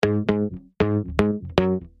We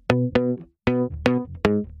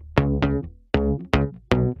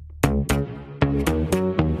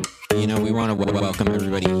want to welcome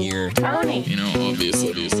everybody here. Tony.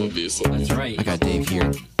 Obviously. That's right. I got Dave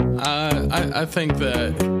here. I think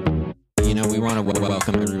that, we want to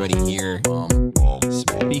welcome everybody here.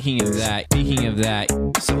 Speaking of that,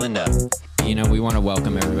 Celinda, we want to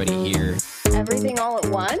welcome everybody here. Everything all at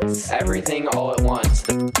once? Everything all at once.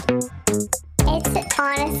 It's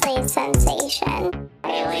honestly a sensation.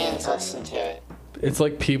 Aliens listen to it. it's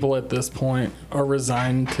like people at this point are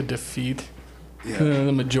resigned to defeat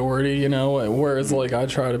the majority, whereas like I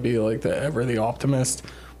try to be like the optimist,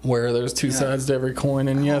 where there's two sides to every coin,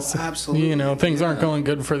 and yes, absolutely. Things aren't going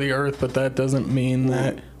good for the earth, but that doesn't mean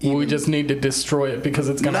that we just need to destroy it because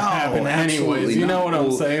it's going to happen anyways. You know what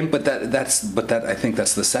I'm saying? But that I think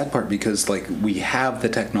that's the sad part, because like we have the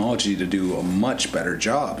technology to do a much better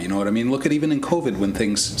job. You know what I mean? Look at even in COVID when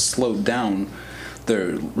things slowed down,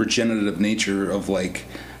 the regenerative nature of like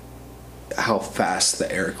how fast the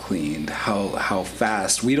air cleaned, how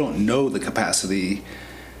fast, we don't know the capacity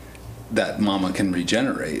that mama can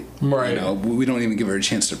regenerate. Right. We don't even give her a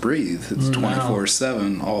chance to breathe. It's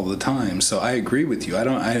 24/7 all the time. So I agree with you. I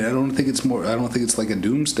don't think it's like a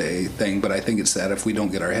doomsday thing, but I think it's that if we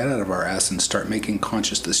don't get our head out of our ass and start making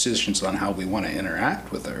conscious decisions on how we want to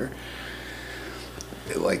interact with her,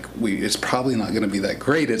 it's probably not going to be that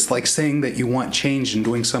great. It's like saying that you want change and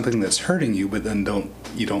doing something that's hurting you, but then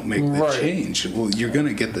you don't make the change. Well, you're going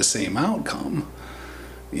to get the same outcome.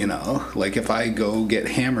 Like if I go get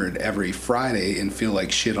hammered every Friday and feel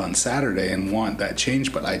like shit on Saturday and want that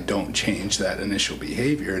change, but I don't change that initial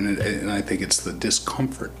behavior, and I think it's the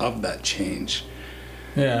discomfort of that change,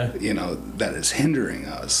 that is hindering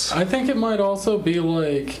us. I think it might also be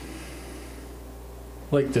like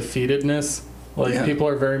defeatedness. People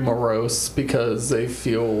are very morose because they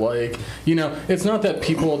feel like, it's not that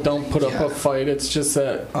people don't put up a fight, it's just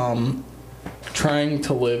that trying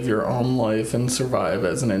to live your own life and survive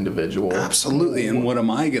as an individual. Absolutely. And what am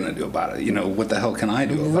I going to do about it? What the hell can I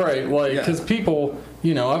do about it? Right, because people,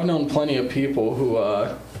 I've known plenty of people who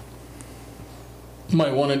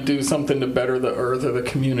might want to do something to better the earth or the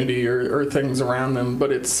community or things around them,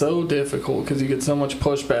 but it's so difficult because you get so much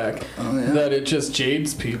pushback that it just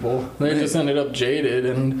jades people. They just ended up jaded,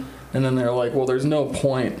 and then they're like, well, there's no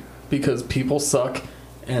point because people suck,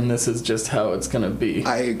 and this is just how it's going to be.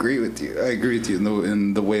 I agree with you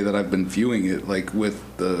in the way that I've been viewing it, like with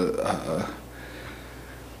the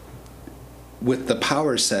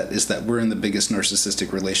power set, is that we're in the biggest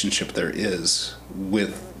narcissistic relationship there is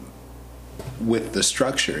with the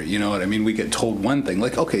structure. You know what I mean? We get told one thing,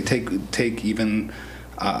 like, okay, take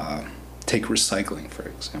recycling, for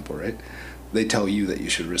example, right? They tell you that you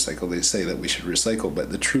should recycle. They say that we should recycle,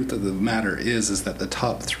 but the truth of the matter is that the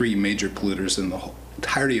top 3 major polluters in the whole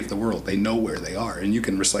entirety of the world, they know where they are, and you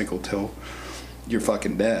can recycle till you're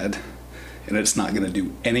fucking dead, and it's not going to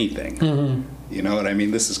do anything. Mm-hmm. You know what I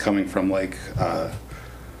mean? This is coming from I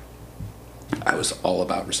was all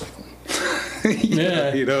about recycling.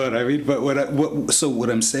 You know what I mean? But what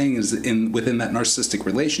I'm saying is within that narcissistic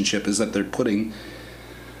relationship is that they're putting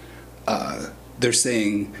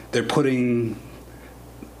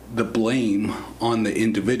the blame on the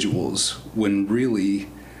individuals when really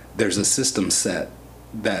there's a system set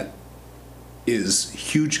that is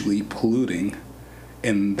hugely polluting,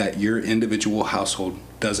 and that your individual household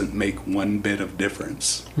doesn't make one bit of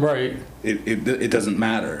difference. Right. It doesn't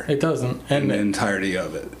matter. It doesn't. And the entirety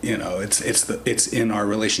of it. It's in our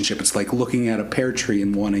relationship. It's like looking at a pear tree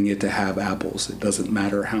and wanting it to have apples. It doesn't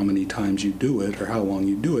matter how many times you do it or how long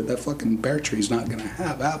you do it. That fucking pear tree's not going to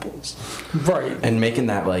have apples. Right. And making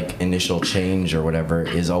that initial change or whatever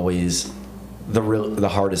is always the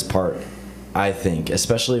hardest part, I think,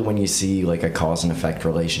 especially when you see a cause and effect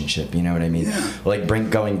relationship. You know what I mean? Yeah.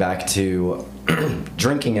 Going back to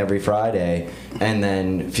drinking every Friday and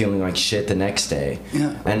then feeling like shit the next day.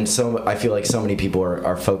 Yeah. And so I feel like so many people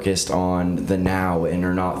are focused on the now and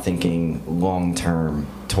are not thinking long term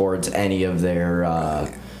towards any of their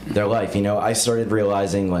life. I started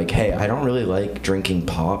realizing hey, I don't really like drinking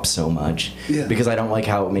pop so much because I don't like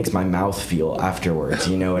how it makes my mouth feel afterwards.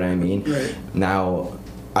 You know what I mean? Right. Now,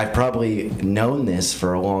 I've probably known this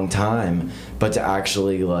for a long time, but to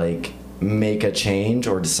actually make a change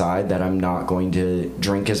or decide that I'm not going to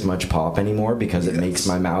drink as much pop anymore because it makes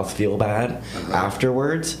my mouth feel bad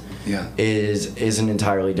afterwards is an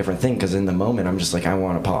entirely different thing, because in the moment I'm just I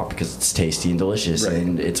want to pop because it's tasty and delicious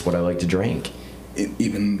and it's what I like to drink.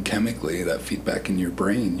 Even chemically, that feedback in your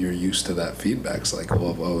brain, you're used to that feedback. It's like,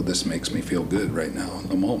 oh, this makes me feel good right now in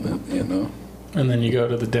the moment, And then you go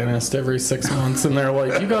to the dentist every 6 months, and they're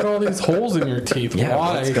like, "You got all these holes in your teeth. Yeah,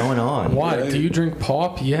 Why? what's going on? Why? Right. Do you drink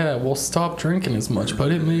pop? Yeah. Well, stop drinking as much,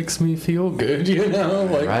 but it makes me feel good. You know,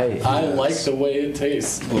 like Right. I like the way it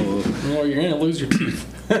tastes. Well, you're gonna lose your teeth.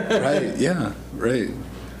 Right. Yeah. Right.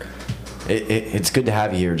 It's good to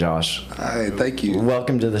have you here, Josh. Hi. Thank you.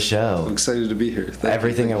 Welcome to the I'm show. excited to be here. Thank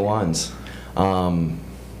Everything you. at once.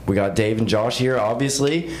 We got Dave and Josh here,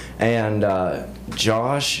 obviously, and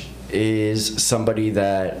Josh is somebody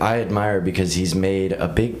that I admire because he's made a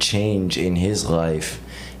big change in his life,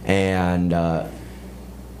 and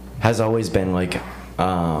has always been like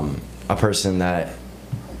a person that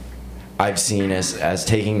I've seen as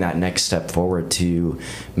taking that next step forward to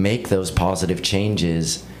make those positive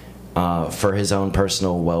changes for his own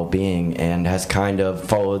personal well-being, and has kind of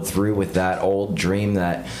followed through with that old dream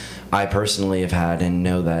that I personally have had, and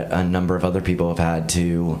know that a number of other people have had,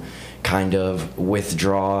 to kind of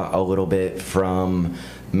withdraw a little bit from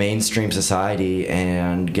mainstream society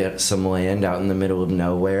and get some land out in the middle of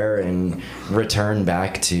nowhere and return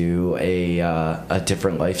back to a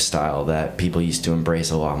different lifestyle that people used to embrace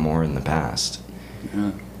a lot more in the past.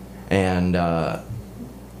 Yeah. And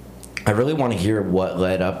I really want to hear what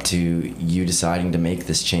led up to you deciding to make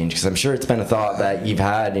this change, because I'm sure it's been a thought that you've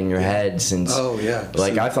had in your head since. Oh, yeah.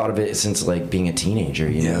 Like, I've thought of it since like being a teenager.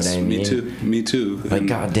 You know what I mean? Me too. Me too. Like, And-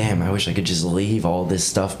 God damn, I wish I could just leave all this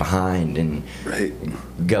stuff behind and Right.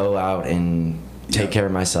 go out and take Yeah. care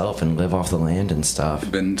of myself and live off the land and stuff.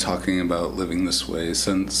 I've been talking about living this way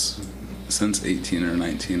since 18 or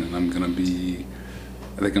 19, and I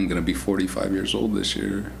think I'm gonna be 45 years old this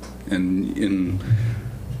year. And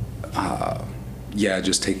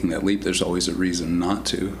just taking that leap, there's always a reason not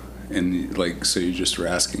to. And like, so you just were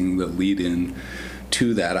asking the lead in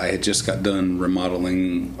to that. I had just got done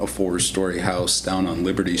remodeling a 4-story house down on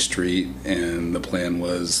Liberty Street, and the plan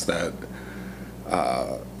was that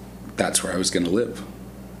that's where I was going to live.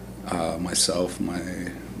 Myself,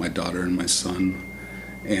 my daughter, and my son.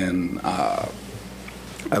 And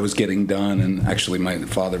I was getting done, and actually my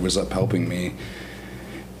father was up helping me,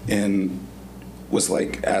 and was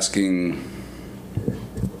like asking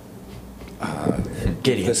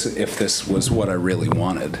Gideon. if this was what I really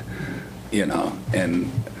wanted, you know.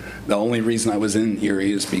 And the only reason I was in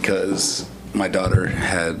Erie is because my daughter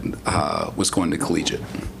was going to collegiate.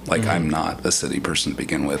 Like, I'm not a city person to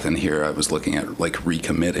begin with, and here I was looking at like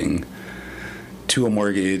recommitting to a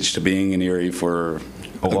mortgage, to being in Erie for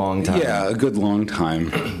A long time. Yeah, a good long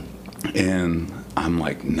time. And I'm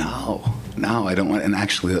like, no, I don't want. And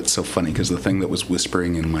actually, that's so funny, because the thing that was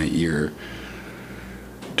whispering in my ear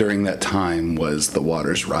during that time was the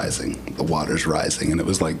water's rising, and it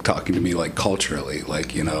was like talking to me like culturally,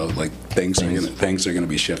 like, you know, like things are gonna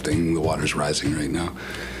be shifting, the water's rising right now.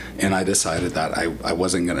 And I decided that I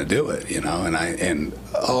wasn't gonna do it, you know. And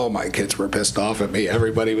my kids were pissed off at me,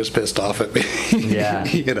 everybody was pissed off at me. Yeah.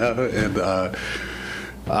 You know.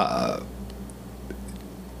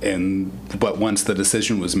 But once the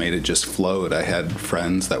decision was made, it just flowed. I had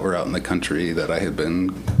friends that were out in the country that I had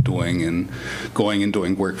been doing and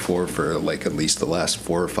doing work for like at least the last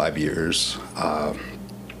 4 or 5 years,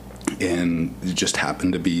 and it just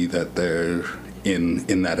happened to be that there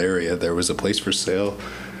in that area there was a place for sale,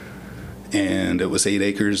 and it was 8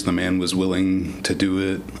 acres. The man was willing to do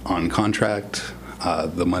it on contract.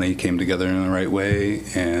 The money came together in the right way,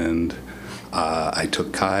 and I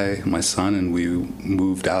took Kai, my son, and we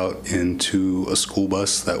moved out into a school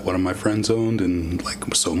bus that one of my friends owned. And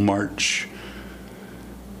March,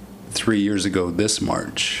 3 years ago this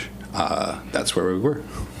March, that's where we were.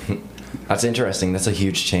 That's interesting. That's a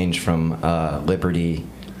huge change from Liberty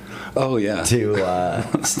Oh yeah. to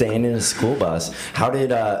staying in a school bus. How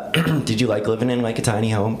did you like living in like a tiny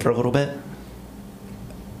home for a little bit?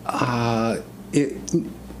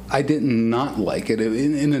 I did not like it.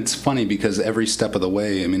 And it's funny because every step of the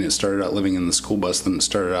way, I mean, it started out living in the school bus, then it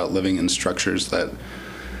started out living in structures that,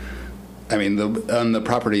 I mean, on the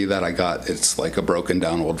property that I got, it's like a broken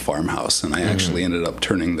down old farmhouse, and I actually ended up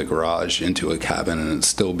turning the garage into a cabin, and it's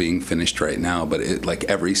still being finished right now, but it, like,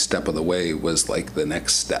 every step of the way was like the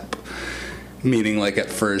next step. Meaning, like, at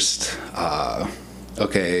first,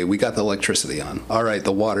 okay, we got the electricity on. All right,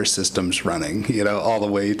 the water system's running, you know, all the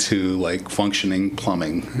way to like functioning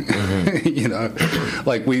plumbing, you know,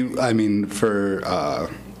 like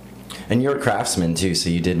And you're a craftsman too, so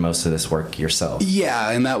you did most of this work yourself.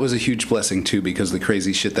 yeah, and that was a huge blessing too, because the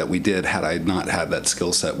crazy shit that we did, had I not had that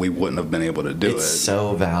skill set, we wouldn't have been able to do It's it.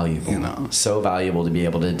 so valuable. You know. So valuable to be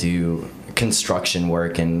able to do construction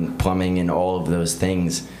work and plumbing and all of those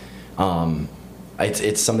things.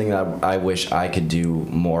 It's something that I wish I could do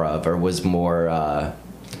more of, or was more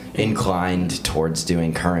inclined towards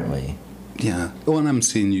doing currently. Yeah. Well, and I'm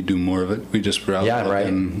seeing you do more of it. We just were out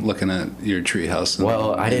looking at your treehouse.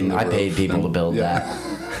 Well, I didn't. I paid people to build that.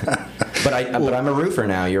 But I'm a roofer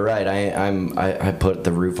now. You're right. I put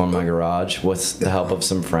the roof on my garage with the help of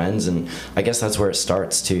some friends, and I guess that's where it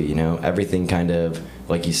starts too. You know, everything kind of,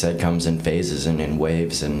 like you said, comes in phases and in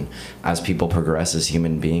waves. And as people progress as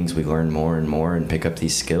human beings, we learn more and more and pick up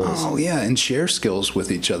these skills. Oh yeah, and share skills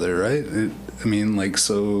with each other, right?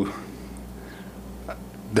 So.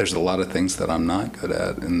 There's a lot of things that I'm not good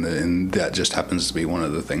at, and that just happens to be one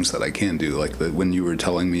of the things that I can do. Like when you were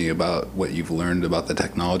telling me about what you've learned about the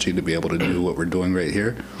technology to be able to do what we're doing right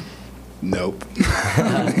here, nope.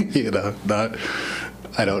 I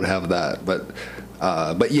don't have that.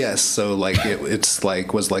 But yes, so like it's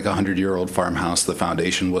like was like 100-year-old farmhouse. The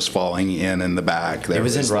foundation was falling in the back. It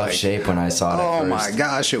was in rough shape when I saw it. Oh my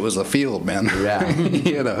gosh, it was a field, man.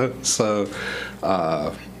 Yeah. So.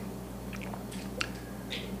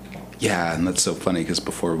 Yeah, and that's so funny because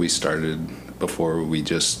before you started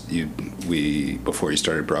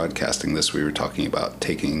broadcasting this, we were talking about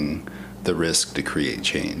taking the risk to create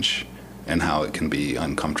change and how it can be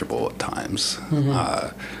uncomfortable at times.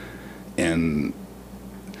 Mm-hmm. And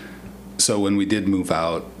so when we did move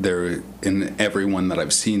out, in everyone that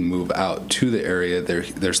I've seen move out to the area,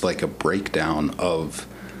 there's like a breakdown of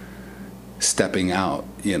stepping out,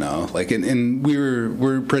 you know, like, and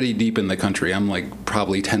we're pretty deep in the country. I'm like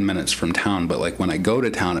probably 10 minutes from town, but like when I go to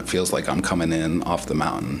town, it feels like I'm coming in off the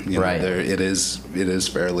mountain. You know, right. It is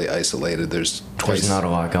fairly isolated. There's not a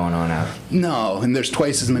lot going on out. No, and there's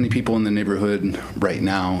twice as many people in the neighborhood right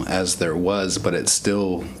now as there was, but it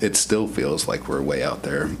still feels like we're way out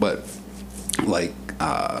there. But like,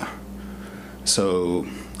 so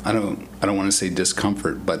I don't want to say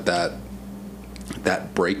discomfort, but that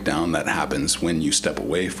breakdown that happens when you step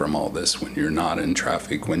away from all this, when you're not in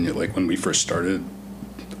traffic, when we first started,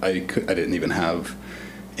 I didn't even have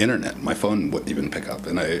internet. My phone wouldn't even pick up.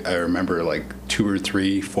 And I remember like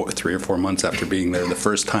 3 or 4 months after being there, the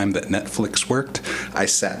first time that Netflix worked, I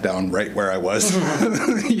sat down right where I was,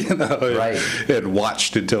 you know, right. and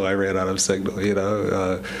watched until I ran out of signal, you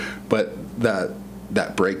know. But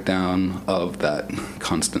that breakdown of that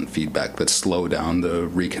constant feedback, that slow down the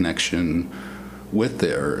reconnection with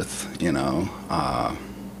the earth, you know,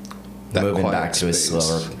 that moving back to a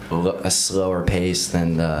slower pace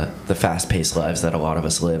than the fast-paced lives that a lot of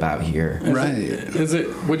us live out here. Right. Is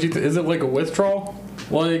it like a withdrawal?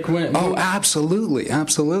 Like when? Oh, absolutely,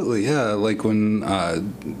 yeah. Like when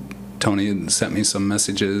Tony had sent me some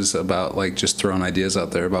messages about like just throwing ideas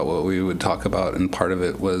out there about what we would talk about, and part of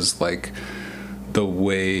it was like the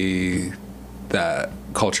way that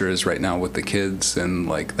culture is right now with the kids, and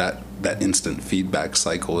like that instant feedback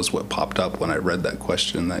cycle is what popped up when I read that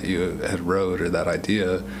question that you had wrote, or that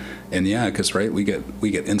idea. And yeah, because right, we get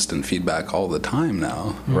instant feedback all the time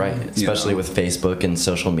now, right? Especially with Facebook and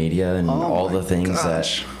social media and all the things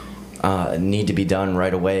that need to be done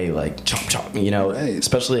right away, like chop chop, you know, right.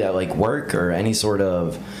 Especially at like work or any sort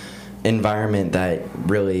of environment that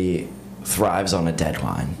really thrives on a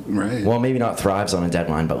deadline. Right. Well, maybe not thrives on a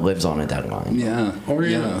deadline, but lives on a deadline. Yeah.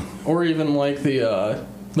 Or even like the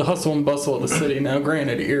hustle and bustle of the city. Now,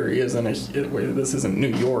 granted, Erie this isn't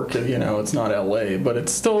New York, you know, it's not LA, but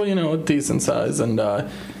it's still, you know, a decent size, and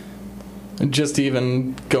just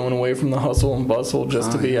even going away from the hustle and bustle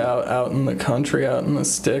just to be out in the country, out in the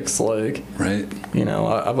sticks, like, right. You know,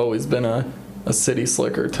 I've always been a city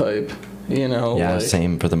slicker type. You know, yeah, like,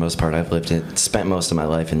 same for the most part. I've spent most of my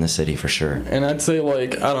life in the city for sure. And I'd say,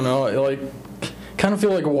 like, I don't know, like, kind of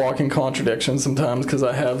feel like a walking contradiction sometimes, because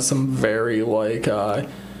I have some very wavy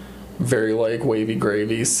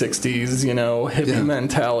gravy 60s, you know, hippie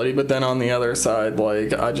mentality. But then on the other side,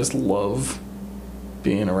 like, I just love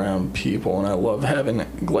being around people, and I love having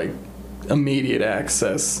like immediate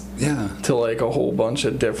access to like a whole bunch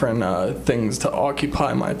of different things to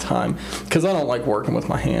occupy my time, because I don't like working with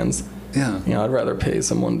my hands. Yeah. You know, I'd rather pay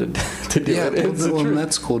someone to do it. And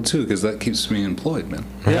that's cool too, because that keeps me employed, man.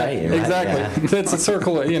 Yeah, exactly. Yeah. It's a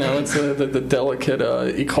circle, you know, it's the delicate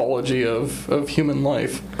ecology of human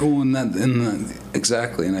life. Oh,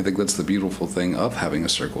 exactly. And I think that's the beautiful thing of having a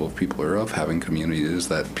circle of people, or of having community, is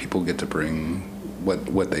that people get to bring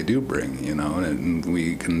what they do bring, you know, and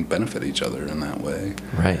we can benefit each other in that way.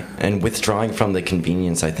 Right. And withdrawing from the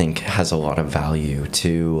convenience, I think, has a lot of value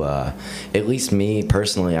to, at least me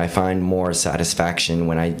personally, I find more satisfaction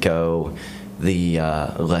when I go the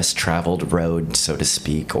less traveled road, so to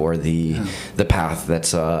speak, or the path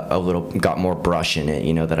that's a little got more brush in it,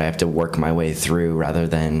 you know, that I have to work my way through, rather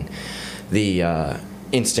than the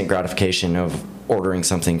instant gratification of ordering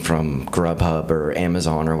something from Grubhub or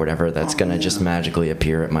Amazon or whatever that's going to just magically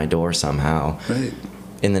appear at my door somehow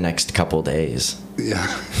in the next couple days.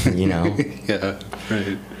 Yeah. You know? Yeah,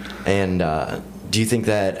 right. And do you think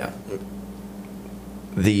that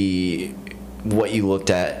what you looked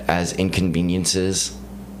at as inconveniences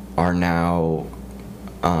are now,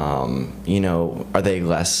 are they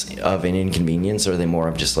less of an inconvenience, or are they more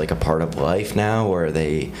of just like a part of life now, or are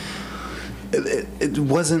they... It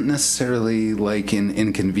wasn't necessarily like an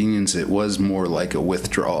inconvenience. It was more like a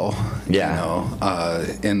withdrawal. Yeah. You know?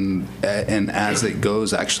 And as it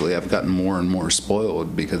goes, actually, I've gotten more and more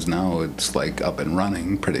spoiled because now it's like up and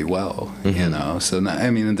running pretty well. You know. So now, I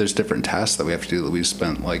mean, there's different tasks that we have to do. We've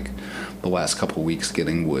spent like the last couple of weeks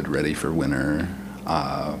getting wood ready for winter.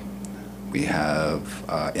 We have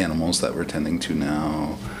animals that we're tending to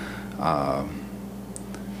now.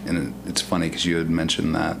 And it's funny because you had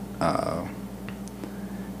mentioned that.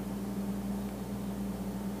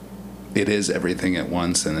 It is everything at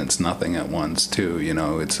once, and it's nothing at once too. You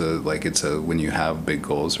know, when you have big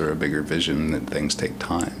goals or a bigger vision, that things take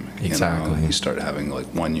time. Exactly. You know? You start having like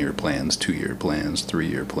 1-year plans, 2-year plans,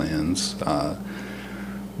 3-year plans.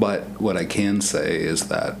 But what I can say is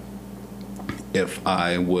that if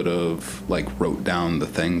I would have like wrote down the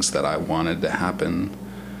things that I wanted to happen,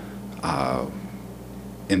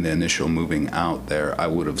 in the initial moving out there, I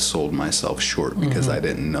would have sold myself short because I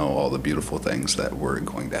didn't know all the beautiful things that were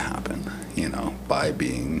going to happen, you know, by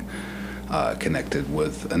being connected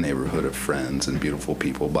with a neighborhood of friends and beautiful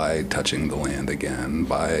people, by touching the land again,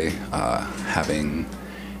 by having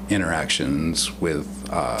interactions with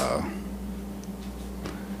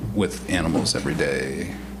animals every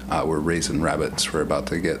day. We're raising rabbits, we're about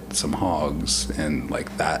to get some hogs, and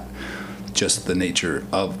like that, just the nature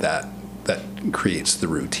of that creates the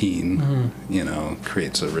routine, you know,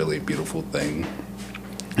 creates a really beautiful thing.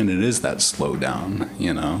 And it is that slow down,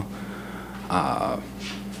 you know.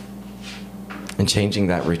 And changing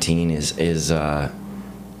that routine is a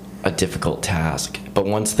difficult task. But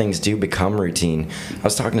once things do become routine, I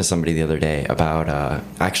was talking to somebody the other day about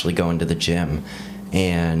actually going to the gym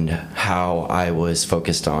and how I was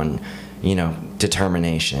focused on, you know,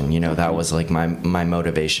 determination. You know, that was like my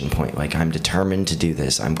motivation point. Like, I'm determined to do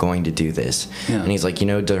this. I'm going to do this. Yeah. And he's like, you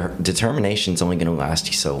know, determination's only going to last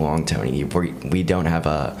you so long, Tony. We don't have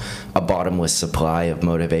a bottomless supply of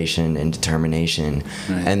motivation and determination.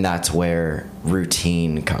 Right. And that's where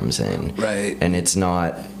routine comes in. Right. And it's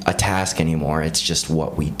not a task anymore. It's just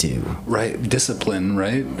what we do. Right. Discipline,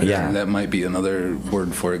 right? Yeah. That might be another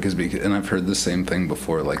word for it, and I've heard the same thing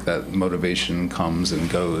before, like that motivation comes and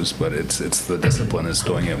goes, but it's the discipline is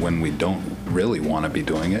doing it when we don't really want to be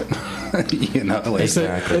doing it. You know, like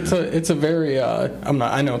exactly. It's a very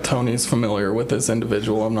I know Tony's familiar with this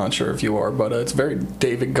individual. I'm not sure if you are, but it's very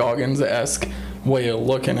David Goggins-esque way of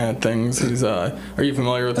looking at things. He's are you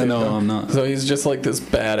familiar with him? No, I'm not. So he's just like this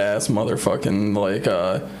badass motherfucking like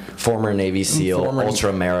former Navy SEAL,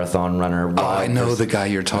 ultra marathon runner. Oh, I know the guy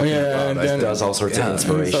you're talking about. And does all sorts of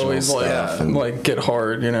inspirational so he's stuff. Like get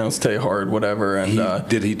hard, you know, stay hard, whatever. And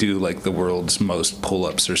did he do like the world's most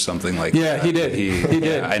pull-ups or something like that? Yeah, he did. He did.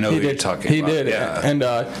 Yeah, I know who you're talking about. He did. Yeah. And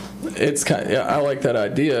it's kind of, I like that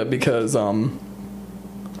idea because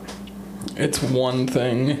it's one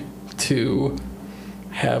thing to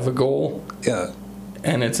have a goal. Yeah.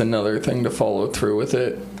 And it's another thing to follow through with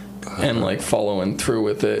it. And like following through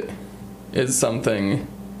with it is something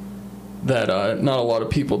that not a lot of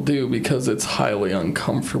people do because it's highly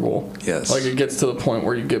uncomfortable. Yes. Like it gets to the point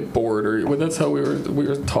where you get bored, or well, that's how we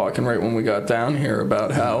were talking right when we got down here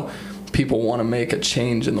about how people want to make a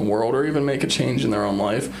change in the world or even make a change in their own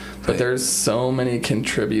life, but there's so many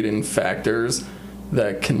contributing factors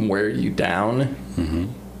that can wear you down.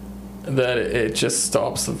 That it just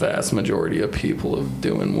stops the vast majority of people of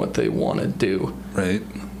doing what they want to do. Right.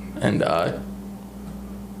 And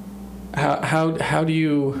how do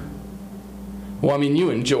you? Well, I mean, you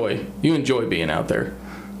enjoy being out there.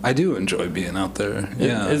 I do enjoy being out there.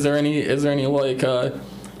 Yeah. Is there any like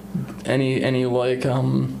any like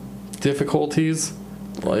difficulties?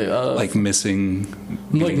 Like missing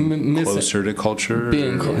closer to culture?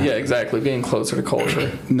 Yeah, exactly. Being closer to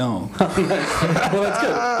culture. No. Well, that's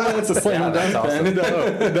good. Well, that's a slam dunk. Awesome.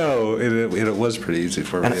 No, it was pretty easy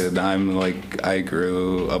for me. And I'm like, I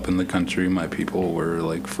grew up in the country. My people were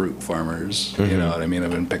like fruit farmers. You know what I mean?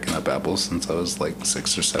 I've been picking up apples since I was like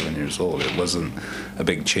 6 or 7 years old. It wasn't a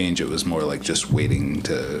big change. It was more like just waiting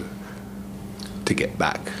to get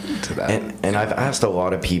back to that. And I've asked a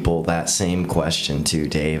lot of people that same question too,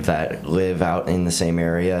 Dave, that live out in the same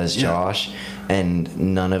area as Josh, and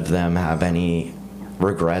none of them have any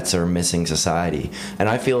regrets or missing society. And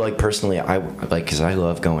I feel like personally, because I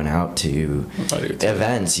love going out to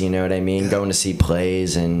events, you know what I mean? Going to see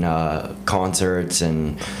plays and concerts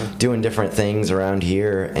and doing different things around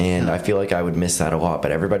here. And I feel like I would miss that a lot.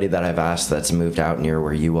 But everybody that I've asked that's moved out near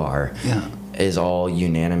where you are is all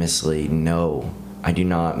unanimously, no, I do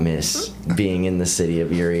not miss being in the city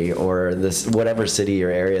of Erie or this whatever city or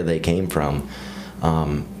area they came from.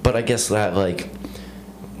 But I guess that, like,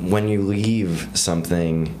 when you leave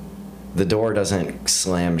something, the door doesn't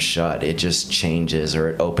slam shut. It just changes, or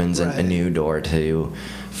it opens a new door to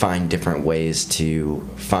find different ways to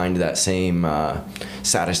find that same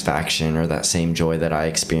satisfaction or that same joy that I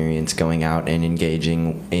experience going out and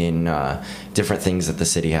engaging in different things that the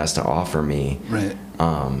city has to offer me. Right.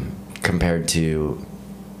 Compared to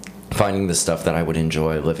finding the stuff that I would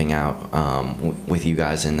enjoy living out with you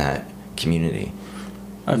guys in that community.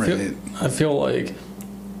 I feel like,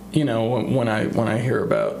 you know, when I hear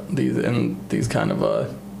about these kind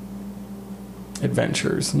of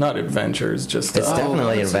adventures, not adventures, just it's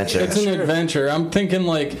definitely an adventure. It's an adventure. I'm thinking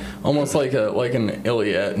like almost like an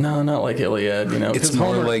Iliad. No, not like Iliad. You know, it's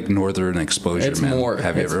more like Northern Exposure. It's man. more.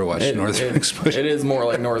 Have you ever watched Northern Exposure? It is more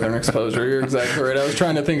like Northern Exposure. You're exactly right. I was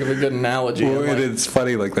trying to think of a good analogy. Well, it's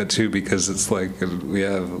funny like that too, because it's like we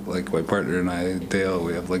have, like, my partner and I, Dale,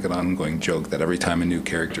 we have like an ongoing joke that every time a new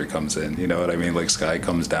character comes in, you know what I mean? Like Sky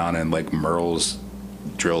comes down and like Merle's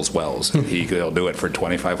drills wells, and he'll do it for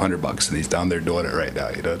 $2,500, and he's down there doing it right now.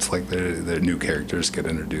 You know, it's like the new characters get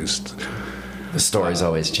introduced. The story's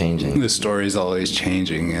always changing. The story's always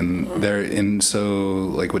changing, and so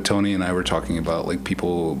like what Tony and I were talking about, like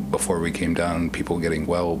people before we came down, people getting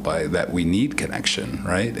well by that, we need connection,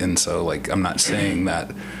 right? And so like I'm not saying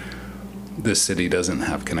that this city doesn't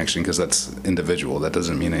have connection, because that's individual. That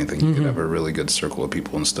doesn't mean anything. You could have a really good circle of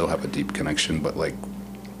people and still have a deep connection, but like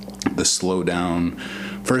the slowdown,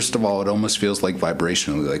 first of all, it almost feels like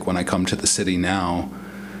vibrationally, like when I come to the city now,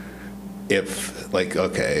 if like,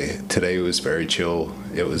 okay, today was very chill,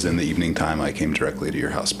 it was in the evening time, I came directly to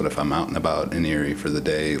your house, but if I'm out and about in Erie for the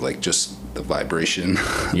day, like just the vibration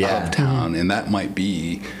of town, and that might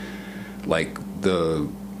be like the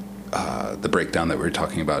breakdown that we were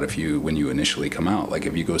talking about. When you initially come out, like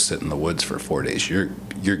if you go sit in the woods for 4 days,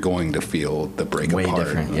 you're going to feel the break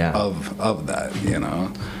apart of that, you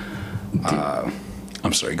know.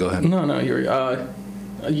 I'm sorry, go ahead. No,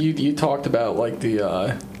 you talked about like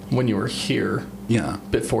the when you were here,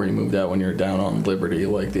 before you moved out, when you were down on Liberty,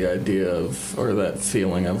 like the idea of, or that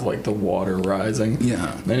feeling of like the water rising.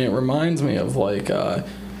 And it reminds me of like a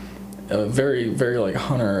very, very like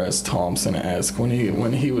Hunter S. Thompson-esque when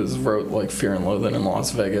he wrote like Fear and Loathing in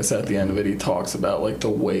Las Vegas. At the end of it, he talks about like the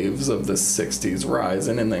waves of the 60s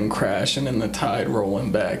rising and then crashing, and the tide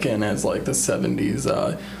rolling back in as like the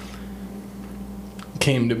 70s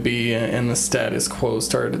came to be and the status quo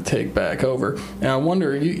started to take back over. And I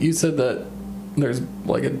wonder, you said that there's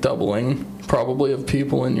like a doubling probably of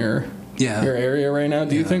people in your area right now.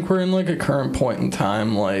 Do you think we're in like a current point in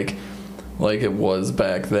time like it was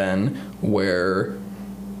back then, where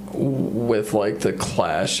with like the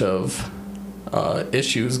clash of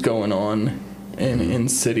issues going on in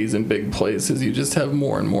cities and big places, you just have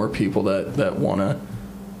more and more people that want to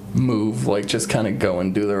move, like just kind of go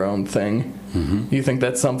and do their own thing? Do you think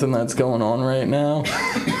that's something that's going on right now?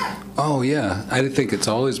 Oh yeah, I think it's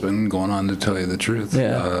always been going on, to tell you the truth.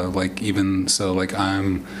 Like even so, like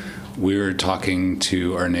we were talking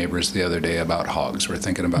to our neighbors the other day about hogs. We're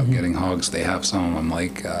thinking about getting hogs. They have some. I'm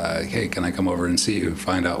like, hey, can I come over and see you,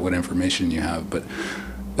 find out what information you have? But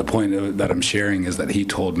the point that I'm sharing is that he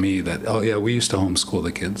told me that, oh yeah, we used to homeschool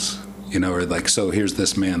the kids. You know, or like, so here's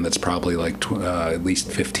this man that's probably like at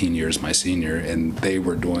least 15 years my senior, and they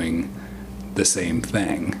were doing the same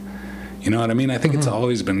thing. You know what I mean? I think it's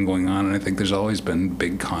always been going on, and I think there's always been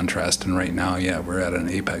big contrast. And right now, we're at an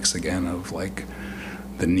apex again of like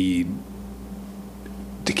the need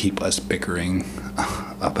to keep us bickering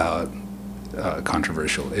about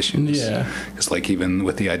controversial issues. It's like, even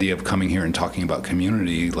with the idea of coming here and talking about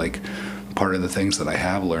community, like part of the things that I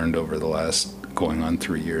have learned over the last going on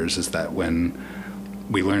 3 years is that when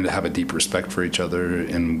we learn to have a deep respect for each other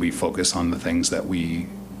and we focus on the things that we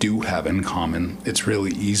do have in common, it's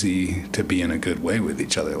really easy to be in a good way with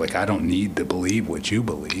each other. Like, I don't need to believe what you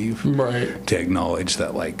believe to acknowledge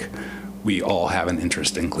that, like, we all have an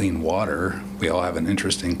interest in clean water. We all have an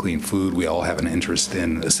interest in clean food. We all have an interest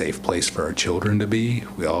in a safe place for our children to be.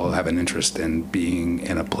 We all have an interest in being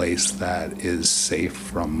in a place that is safe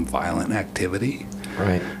from violent activity.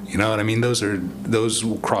 Right. You know what I mean? Those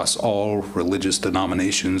cross all religious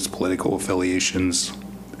denominations, political affiliations,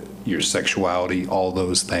 your sexuality, all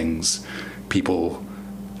those things. People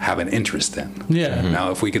have an interest in. Yeah. Now,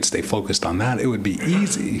 if we could stay focused on that, it would be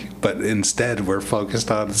easy. But instead, we're focused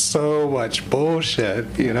on so much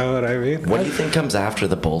bullshit. You know what I mean? What do you think comes after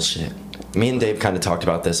the bullshit? Me and Dave kind of talked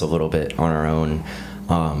about this a little bit on our own,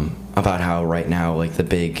 about how right now, like, the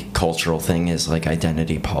big cultural thing is, like,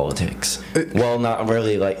 identity politics. Well, not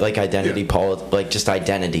really like identity like just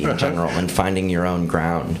identity in general and finding your own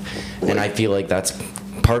ground. And I feel like that's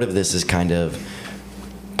part of this is kind of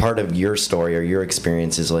part of your story or your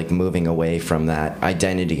experience is like moving away from that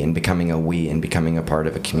identity and becoming a we and becoming a part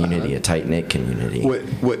of a community, a tight-knit community.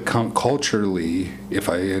 Culturally, if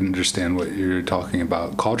I understand what you're talking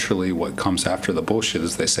about, culturally what comes after the bullshit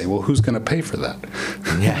is they say, well, who's going to pay for that?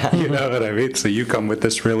 Yeah. You know what I mean? So you come with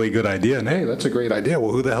this really good idea and, hey, that's a great idea.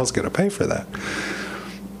 Well, who the hell's going to pay for that?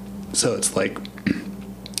 So it's like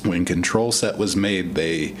when Control Set was made,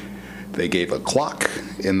 they gave a clock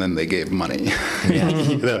and then they gave money. Yeah.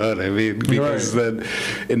 You know what I mean? Because then,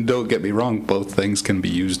 and don't get me wrong, both things can be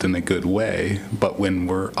used in a good way, but when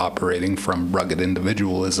we're operating from rugged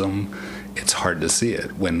individualism, it's hard to see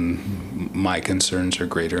it. When my concerns are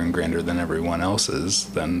greater and grander than everyone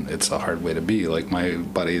else's, then it's a hard way to be. Like my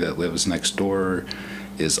buddy that lives next door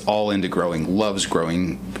is all into growing, loves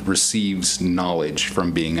growing, receives knowledge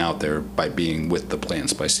from being out there by being with the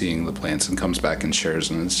plants, by seeing the plants, and comes back and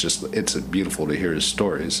shares. And it's beautiful to hear his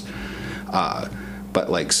stories. But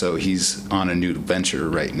like, so he's on a new venture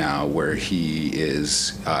right now where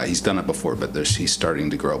he's done it before, but he's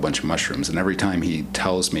starting to grow a bunch of mushrooms. And every time he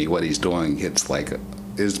tells me what he's doing, it's like,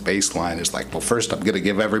 his baseline is like, well, first I'm going to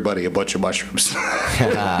give everybody a bunch of mushrooms. You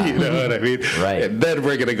know what I mean? Right. And then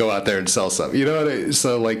we're going to go out there and sell some. You know what I mean?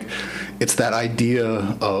 So, like, it's that idea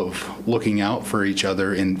of looking out for each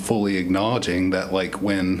other and fully acknowledging that, like,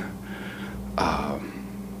 when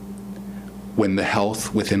the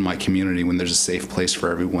health within my community, when there's a safe place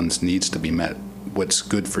for everyone's needs to be met, what's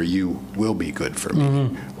good for you will be good for me.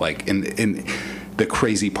 Mm-hmm. Like, and the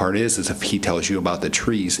crazy part is if he tells you about the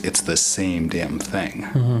trees, it's the same damn thing.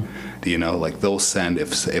 Mm-hmm. You know, like they'll send,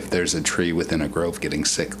 if there's a tree within a grove getting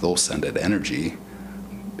sick, they'll send it energy.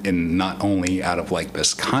 And not only out of like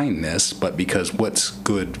this kindness, but because what's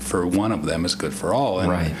good for one of them is good for all.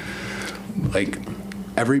 And right. Like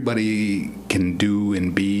everybody can do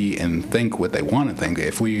and be and think what they want to think.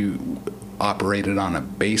 If we operated on a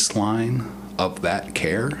baseline of that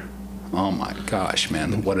care, oh my gosh,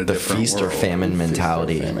 man! What a different feast world. or famine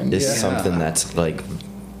mentality is something that's like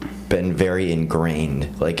been very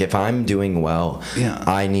ingrained. Like if I'm doing well,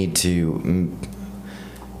 I need to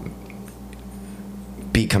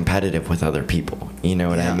be competitive with other people. You know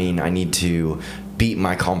what I mean? I need to beat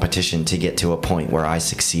my competition to get to a point where I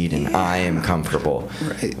succeed and I am comfortable.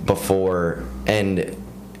 Right. Before, and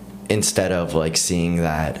instead of like seeing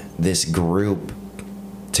that this group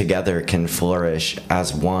together can flourish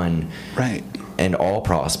as one, right, and all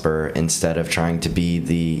prosper, instead of trying to be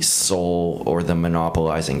the sole or the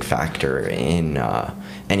monopolizing factor in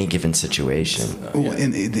any given situation. Well,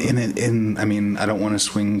 and I mean, I don't want to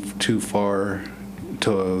swing too far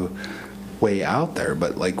to way out there,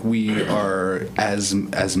 but like we are as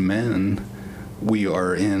men, we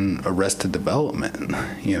are in arrested development.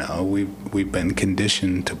 You know, we've been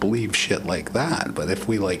conditioned to believe shit like that. But if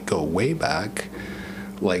we like go way back,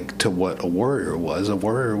 like to what a warrior was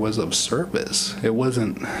of service. It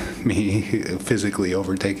wasn't me physically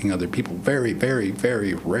overtaking other people. Very, very,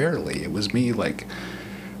 very rarely. It was me like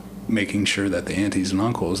making sure that the aunties and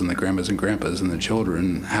uncles and the grandmas and grandpas and the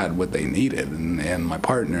children had what they needed, and my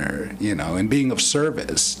partner, you know, and being of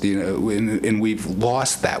service, you know, and we've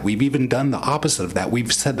lost that. We've even done the opposite of that.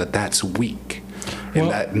 We've said that that's weak.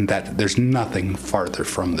 And that there's nothing farther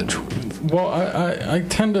from the truth. Well, I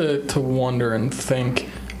tend to wonder and think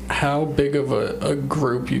how big of a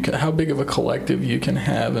group how big of a collective you can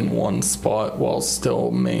have in one spot while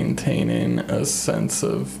still maintaining a sense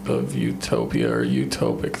of utopia or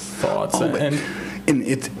utopic thoughts.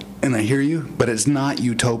 And I hear you, but it's not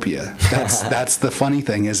utopia. That's the funny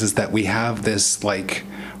thing is that we have this like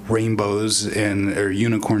rainbows or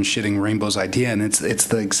unicorn shitting rainbows idea, and it's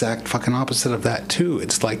the exact fucking opposite of that too.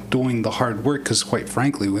 It's like doing the hard work, because quite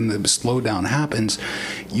frankly, when the slowdown happens,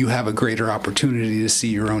 you have a greater opportunity to see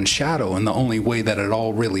your own shadow, and the only way that it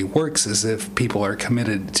all really works is if people are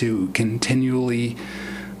committed to continually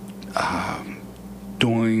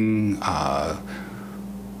doing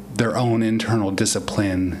their own internal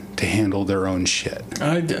discipline to handle their own shit.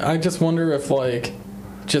 I just wonder if, like,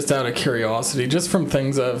 just out of curiosity, just from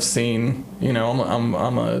things I've seen, you know,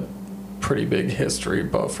 I'm a pretty big history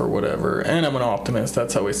buff or whatever, and I'm an optimist.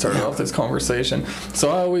 That's how we started off this conversation. So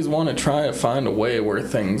I always want to try to find a way where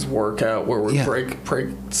things work out, where we break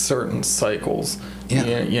certain cycles,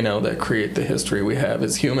 you know, that create the history we have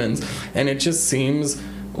as humans. And it just seems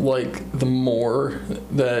like the more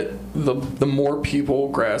that the more people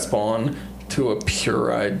grasp on to a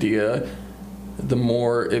pure idea, the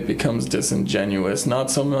more it becomes disingenuous. Not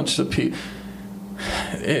so much the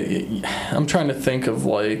I'm trying to think of,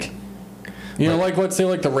 like, you know, like, let's say,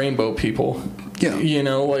 like, the rainbow people. Yeah. You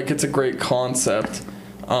know, like, it's a great concept,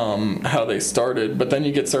 how they started, but then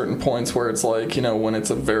you get certain points where it's like, you know, when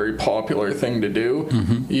it's a very popular thing to do,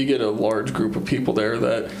 you get a large group of people there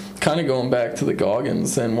that kind of going back to the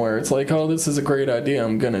Goggins and where it's like, oh, this is a great idea,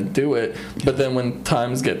 I'm going to do it. But then when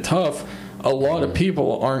times get tough, a lot of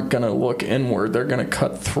people aren't going to look inward. They're going to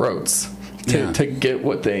cut throats to get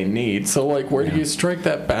what they need. So, like, where do you strike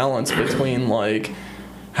that balance between, like,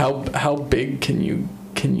 how big can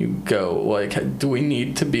you go? Like, do we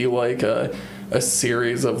need to be like a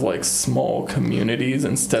series of, like, small communities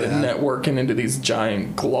instead of networking into these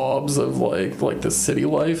giant globs of like the city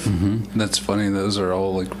life? That's funny. Those are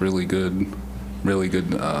all, like, really good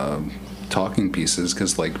talking pieces,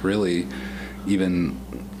 because, like, really,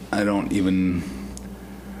 I don't even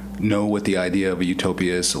know what the idea of a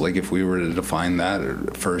utopia is. So, like, if we were to define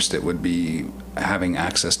that first, it would be having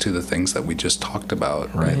access to the things that we just talked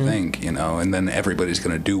about, I think, you know, and then everybody's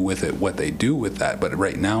going to do with it what they do with that. But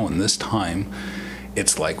right now, in this time,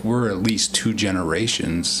 it's like we're at least 2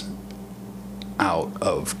 generations out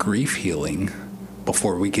of grief healing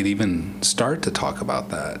before we could even start to talk about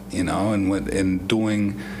that, you know, and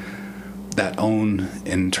doing that own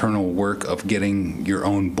internal work of getting your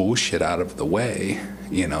own bullshit out of the way,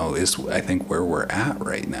 you know, is, I think, where we're at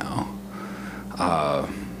right now.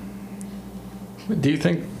 Do you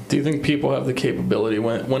think people have the capability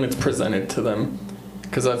when it's presented to them?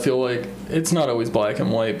 Because I feel like it's not always black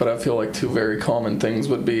and white, but I feel like 2 very common things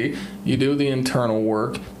would be you do the internal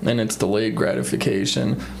work and it's delayed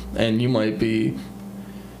gratification, and you might be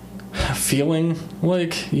feeling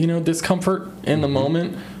like, you know, discomfort in the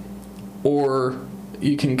moment, or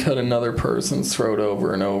you can cut another person's throat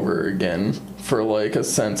over and over again for, like, a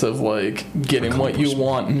sense of, like, getting what you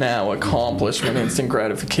want now, accomplishment, instant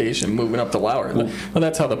gratification, moving up the ladder. Well,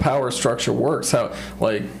 that's how the power structure works. How,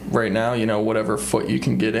 like, right now, you know, whatever foot you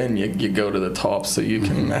can get in, you go to the top so you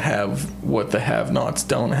can have what the have-nots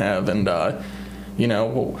don't have. And, you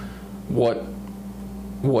know, what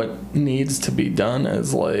needs to be done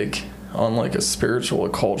is, like, on, like, a spiritual, a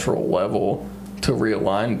cultural level, to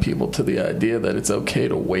realign people to the idea that it's okay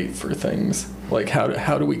to wait for things. Like,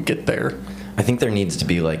 how do we get there? I think there needs to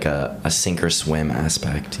be, like, a sink or swim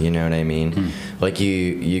aspect, you know what I mean? Like,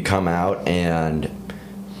 you come out and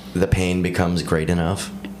the pain becomes great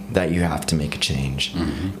enough that you have to make a change.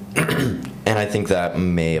 And I think that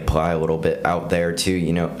may apply a little bit out there too,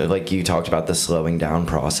 you know, like you talked about the slowing down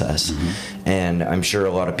process. And I'm sure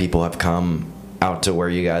a lot of people have come out to where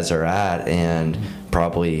you guys are at and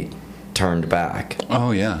probably turned back.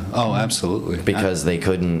 Oh yeah. Oh, absolutely. Because they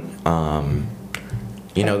couldn't,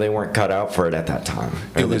 you know, they weren't cut out for it at that time.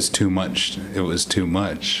 It was too much. It was too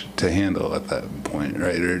much to handle at that point,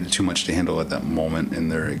 right? Or too much to handle at that moment in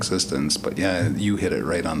their existence. But yeah, you hit it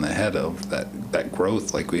right on the head of that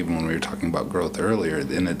growth. Like, even when we were talking about growth earlier,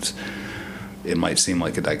 and it might seem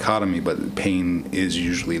like a dichotomy, but pain is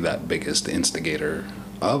usually that biggest instigator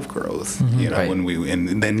of growth, you know, right.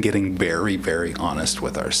 And then getting very, very honest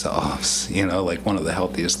with ourselves, you know, like one of the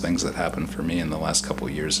healthiest things that happened for me in the last couple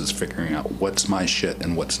of years is figuring out what's my shit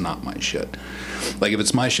and what's not my shit. Like, if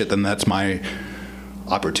it's my shit, then that's my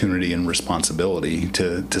opportunity and responsibility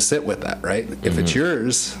to sit with that, right? If it's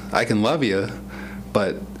yours, I can love you,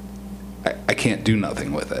 but I can't do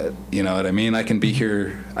nothing with it. You know what I mean? I can be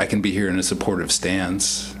here in a supportive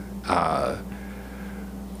stance,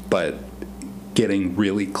 but getting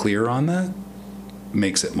really clear on that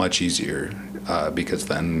makes it much easier, because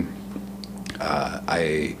then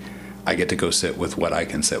I get to go sit with what I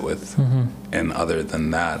can sit with, and other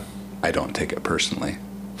than that, I don't take it personally.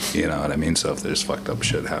 You know what I mean? So if there's fucked up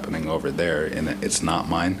shit happening over there and it's not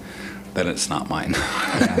mine, then it's not mine.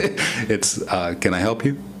 It's can I help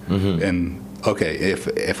you? And okay,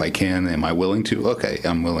 if I can, am I willing to? Okay,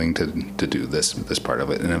 I'm willing to do this part of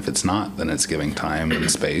it. And if it's not, then it's giving time and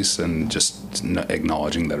space and just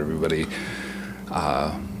acknowledging that everybody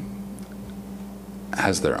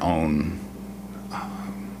has their own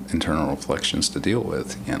internal reflections to deal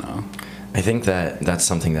with, you know? I think that's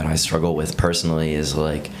something that I struggle with personally, is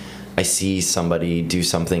like, I see somebody do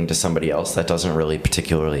something to somebody else that doesn't really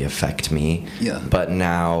particularly affect me. Yeah. But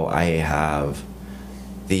now I have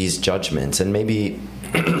these judgments, and maybe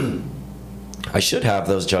I should have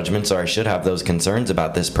those judgments, or I should have those concerns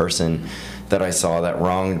about this person that I saw that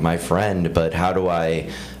wronged my friend, but how do I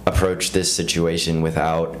approach this situation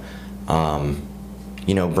without,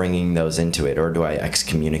 bringing those into it? Or do I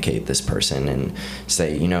excommunicate this person and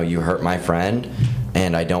say, you hurt my friend,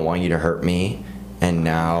 and I don't want you to hurt me, and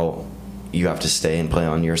now you have to stay and play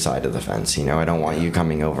on your side of the fence. I don't want you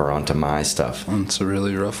coming over onto my stuff. It's a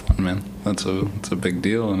really rough one, man. It's a big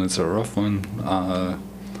deal, and it's a rough one.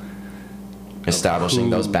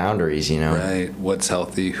 Establishing those boundaries, Right. What's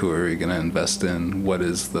healthy? Who are you going to invest in? What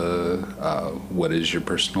is your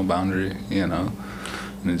personal boundary?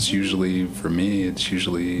 And it's usually, for me, it's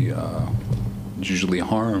usually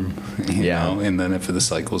harm. You know? And then if the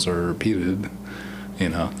cycles are repeated.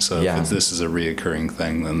 So if this is a reoccurring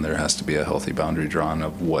thing, then there has to be a healthy boundary drawn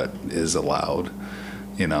of what is allowed,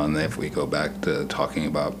 and if we go back to talking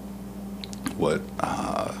about what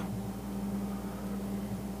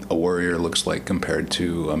a warrior looks like compared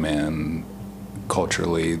to a man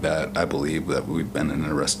culturally, that I believe that we've been in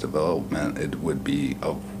Arrested Development, it would be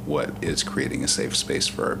of what is creating a safe space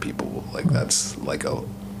for our people. Like that's like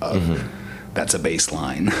that's a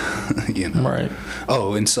baseline, Right.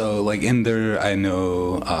 Oh, and so like in there, I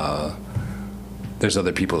know there's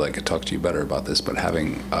other people that could talk to you better about this, but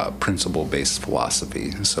having principle-based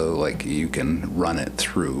philosophy, so like you can run it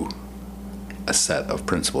through a set of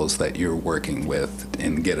principles that you're working with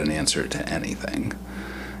and get an answer to anything.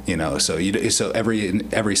 So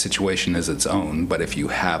every situation is its own, but if you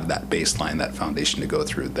have that baseline, that foundation to go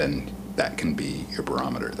through, then that can be your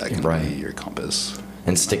barometer, that can be your compass.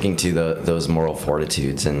 And sticking to those moral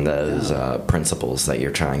fortitudes and those principles that you're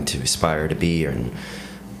trying to aspire to be and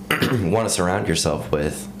want to surround yourself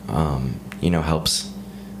with, helps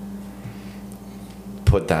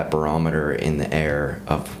put that barometer in the air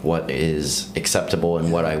of what is acceptable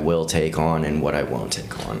and what I will take on and what I won't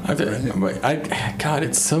take on. God,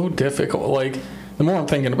 it's so difficult. Like, the more I'm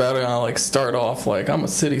thinking about it, I start off I'm a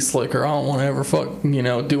city slicker. I don't want to ever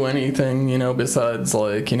do anything, besides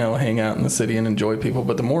hang out in the city and enjoy people.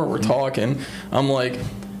 But the more we're talking, I'm like,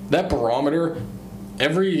 that barometer,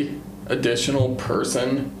 every additional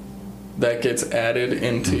person that gets added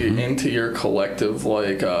into your collective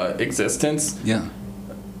existence,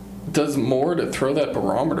 does more to throw that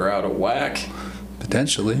barometer out of whack.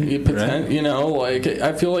 Potentially, right?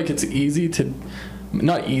 I feel like it's easy to.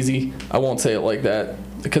 Not easy, I won't say it like that,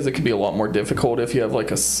 because it could be a lot more difficult if you have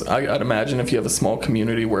I'd imagine if you have a small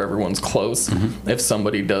community where everyone's close, if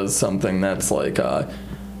somebody does something that's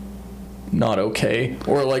not okay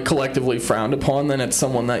or collectively frowned upon, then it's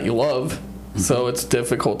someone that you love, so it's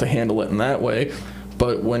difficult to handle it in that way.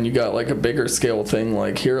 But when you got a bigger scale thing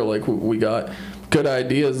like here, we got good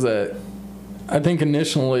ideas that I think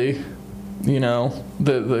initially,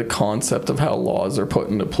 the concept of how laws are put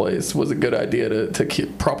into place was a good idea to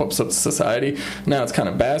prop up society. Now it's kind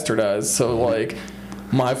of bastardized, so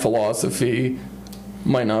my philosophy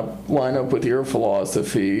might not line up with your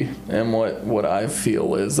philosophy, and what I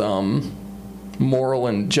feel is moral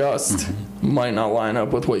and just might not line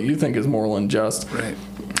up with what you think is moral and just. Right.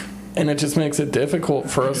 And it just makes it difficult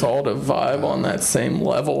for us all to vibe on that same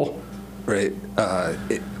level. Right.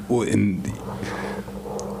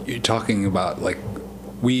 You're talking about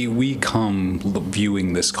we come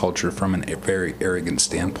viewing this culture from a very arrogant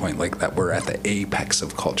standpoint, that we're at the apex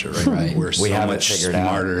of culture, right? We're so much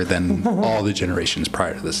smarter than all the generations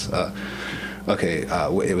prior to this. It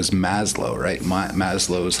was Maslow, right?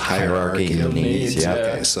 Maslow's hierarchy of needs. Yeah.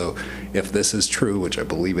 Okay, so if this is true, which I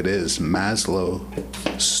believe it is, Maslow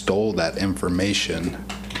stole that information,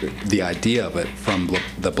 the idea of it, from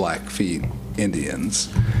the Blackfeet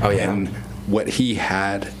Indians. Oh yeah. And what he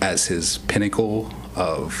had as his pinnacle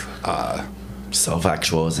of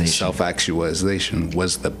self-actualization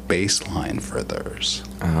was the baseline for theirs.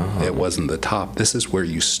 Oh. It wasn't the top. This is where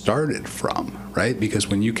you started from, right? Because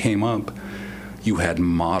when you came up, you had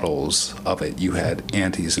models of it. You had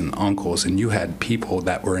aunties and uncles, and you had people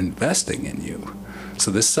that were investing in you.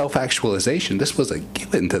 So this self-actualization, this was a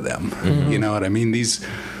given to them. You know what I mean? These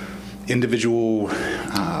individual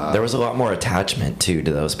there was a lot more attachment to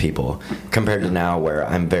those people compared to now, where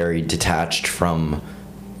I'm very detached from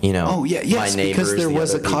my neighbors, because there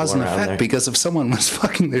was a cause and effect, because if someone was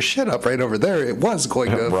fucking their shit up right over there, it was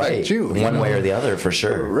going to affect you one way or the other, for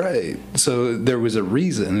sure. Right. So there was a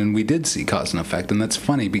reason, and we did see cause and effect, and that's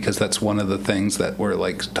funny because that's one of the things that we're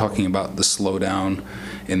talking about, the slowdown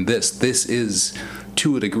in this is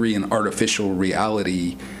to a degree an artificial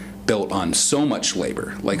reality built on so much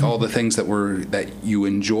labor, all the things that you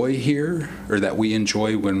enjoy here, or that we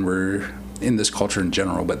enjoy when we're in this culture in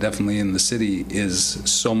general, but definitely in the city, is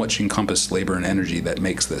so much encompassed labor and energy that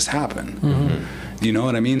makes this happen. Do you know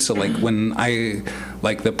what I mean? So like when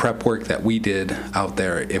like the prep work that we did out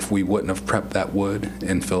there, if we wouldn't have prepped that wood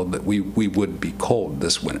and filled it, we would be cold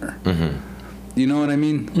this winter. You know what I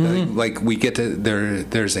mean? Like we get to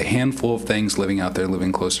there's a handful of things living out there,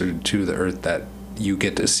 living closer to the earth, that you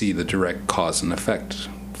get to see the direct cause and effect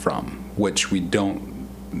from, which we don't.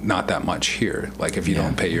 Not that much here. Like if you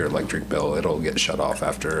don't pay your electric bill, it'll get shut off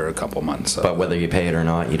after a couple months. But whether you pay it or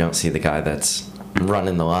not, you don't see the guy that's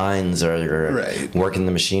running the lines or working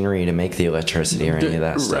the machinery to make the electricity or any of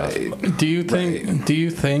that stuff. Do you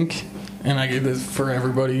think, and I give this for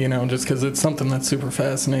everybody, you know, just because it's something that super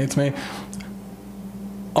fascinates me.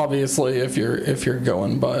 Obviously, if you're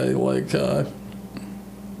going by like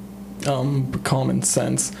common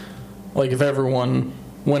sense, like if everyone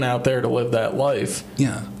went out there to live that life,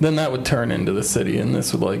 then that would turn into the city, and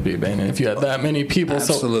this would like be abandoned if you had that many people.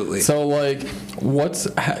 Absolutely. So like, what's,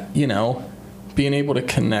 you know, being able to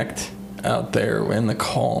connect out there in the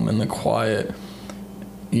calm and the quiet,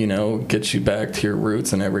 you know, gets you back to your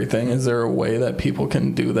roots and everything. Is there a way that people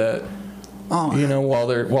can do that? You know, while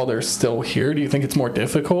they're still here? Do you think it's more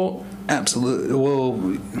difficult? Absolutely.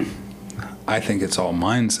 Well, I think it's all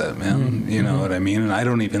mindset, man. You know what I mean? And I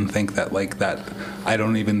don't even think that like that. I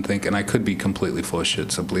don't even think, and I could be completely full of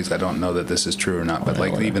shit, so please, I don't know that this is true or not, but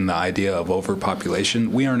like even the idea of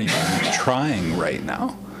overpopulation, we aren't even trying right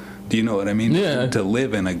now. Do you know what I mean? Yeah. To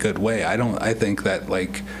live in a good way. I think that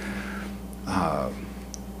like,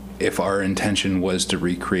 if our intention was to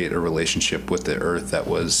recreate a relationship with the earth that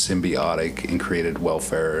was symbiotic and created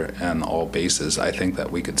welfare on all bases, I think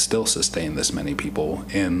that we could still sustain this many people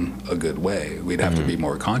in a good way. We'd have to be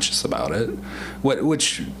more conscious about it,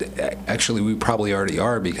 which actually we probably already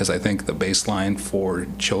are, because I think the baseline for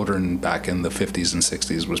children back in the 50s and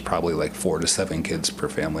 60s was probably like 4 to 7 kids per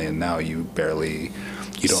family, and now you don't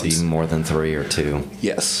see more than 3 or 2.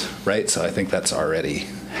 Yes, right? So I think that's already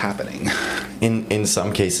happening. In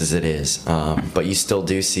some cases it is, but you still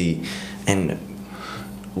do see, and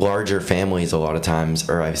larger families a lot of times,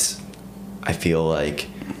 or I feel like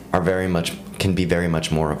can be very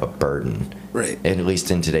much more of a burden, right? At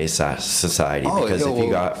least in today's society, because if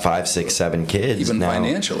you got 5, 6, 7 kids, even now,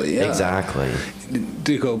 financially, exactly.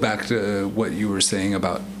 To go back to what you were saying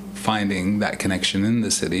about finding that connection in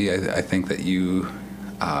the city, I think that you.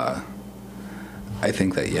 I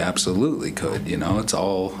think that you absolutely could. You know, it's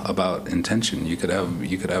all about intention. You could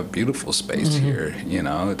have beautiful space here. You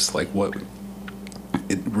know, it's like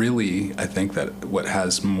it really. I think that what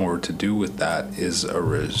has more to do with that is a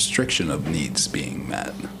restriction of needs being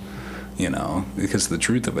met. You know, because the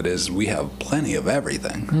truth of it is we have plenty of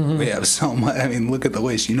everything. We have so much. I mean, look at the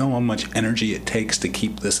waste. You know how much energy it takes to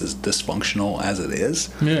keep this as dysfunctional as it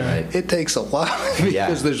is? Yeah. Right. It takes a lot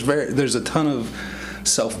because there's a ton of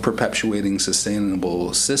self-perpetuating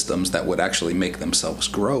sustainable systems that would actually make themselves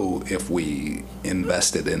grow if we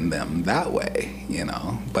invested in them that way, you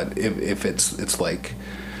know. But if it's like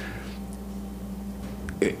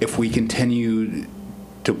if we continue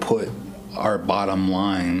to put our bottom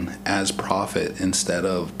line as profit instead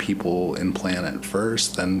of people and planet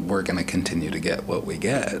first, then we're going to continue to get what we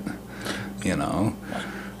get, you know.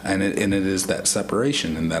 And it is that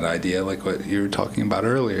separation and that idea, like what you were talking about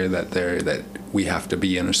earlier, that we have to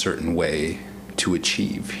be in a certain way to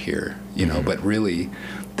achieve here, you know. But really,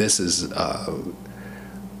 this is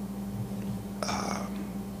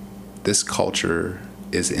this culture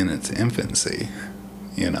is in its infancy,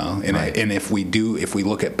 you know. And and if we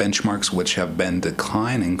look at benchmarks which have been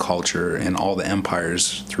declining culture in all the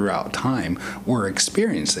empires throughout time, we're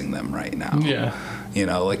experiencing them right now. Yeah. You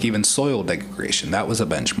know, like even soil degradation, that was a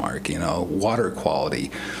benchmark, you know, water quality,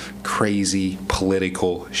 crazy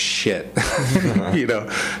political shit, you know,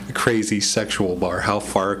 crazy sexual bar. How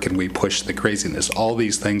far can we push the craziness? All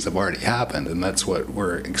these things have already happened, and that's what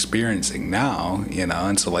we're experiencing now, you know.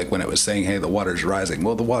 And so like when it was saying, hey, the water's rising,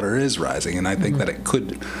 well, the water is rising, and I think that it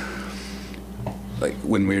could, like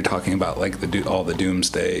when we were talking about like all the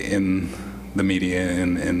doomsday in the media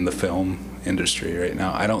and in the film industry right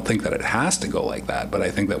now, I don't think that it has to go like that, but I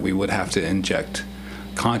think that we would have to inject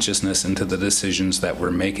consciousness into the decisions that we're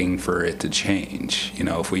making for it to change. You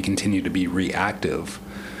know, if we continue to be reactive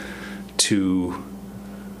to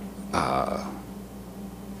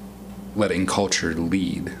letting culture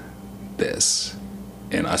lead this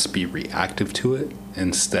and us be reactive to it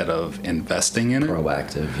instead of investing in it.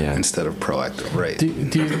 Proactive, yeah. Instead of proactive, right.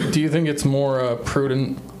 Do you think it's more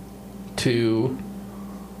prudent to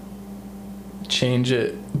change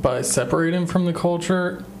it by separating from the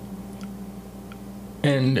culture,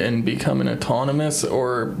 and becoming autonomous,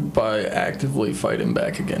 or by actively fighting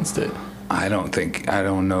back against it? I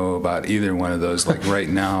don't know about either one of those. Like right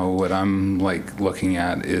now, what I'm like looking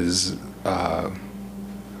at is,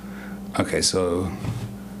 okay, so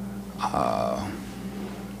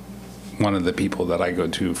one of the people that I go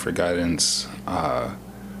to for guidance, my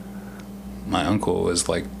uncle is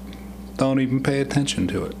like, don't even pay attention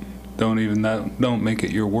to it. Don't make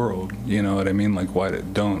it your world. You know what I mean? Like,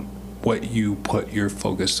 what you put your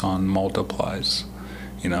focus on multiplies.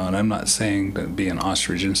 You know, and I'm not saying to be an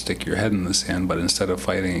ostrich and stick your head in the sand, but instead of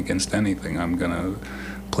fighting against anything, I'm going to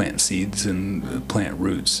plant seeds and plant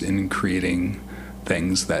roots in creating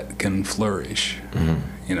things that can flourish.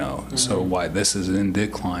 You know, so why this is in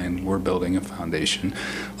decline, we're building a foundation.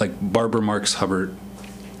 Like Barbara Marx Hubbard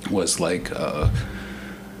was like a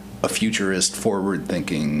futurist,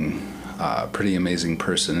 forward-thinking, pretty amazing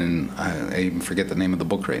person, and I even forget the name of the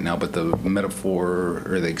book right now, but the metaphor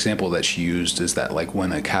or the example that she used is that like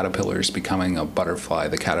when a caterpillar is becoming a butterfly,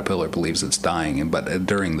 the caterpillar believes it's dying, but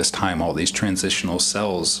during this time all these transitional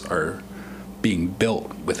cells are being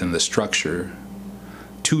built within the structure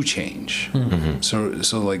to change.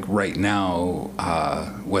 So like right now,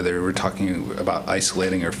 whether we're talking about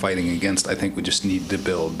isolating or fighting against, I think we just need to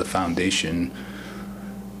build the foundation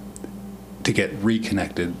to get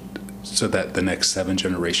reconnected so that the next 7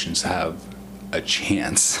 generations have a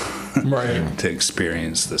chance to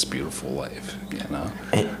experience this beautiful life, you know.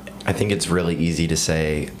 I think it's really easy to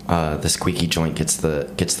say the squeaky joint gets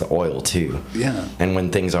the oil too. Yeah. And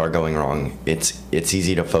when things are going wrong, it's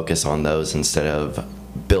easy to focus on those instead of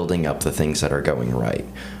building up the things that are going right,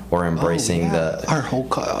 or embracing our whole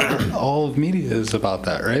all of media is about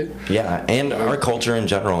that, right? Yeah, and our culture in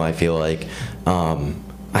general. I feel like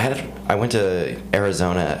I went to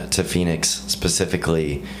Arizona, to Phoenix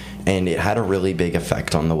specifically, and it had a really big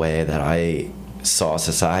effect on the way that I saw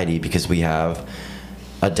society, because we have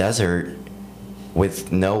a desert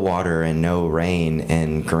with no water and no rain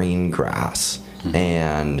and green grass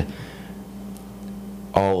and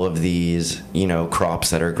all of these, you know, crops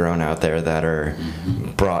that are grown out there that are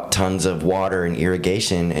brought tons of water and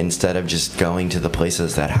irrigation, instead of just going to the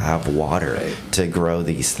places that have water to grow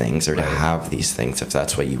these things, or to have these things if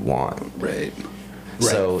that's what you want. Right.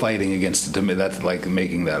 So fighting against it, that's like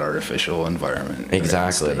making that artificial environment.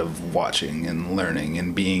 Exactly. Instead of watching and learning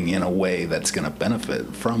and being in a way that's going to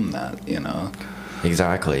benefit from that, you know.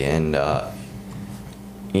 Exactly. And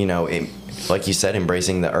you know, like you said,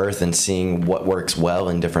 embracing the earth and seeing what works well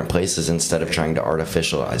in different places instead of trying to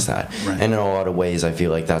artificialize that. And in a lot of ways, I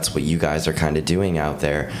feel like that's what you guys are kind of doing out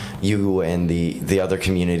there. You and the other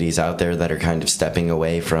communities out there that are kind of stepping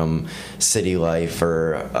away from city life,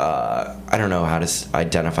 or I don't know how to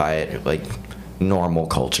identify it, like normal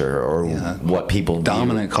culture, or what people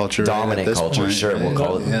dominant culture. Dominant culture, point, sure. We'll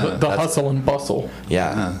call it the hustle and bustle.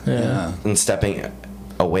 Yeah. And stepping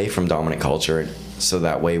away from dominant culture, so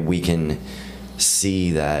that way we can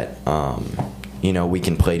see that, you know, we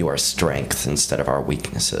can play to our strengths instead of our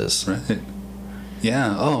weaknesses. Right.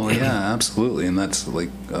 Yeah. Oh, yeah, absolutely. And that's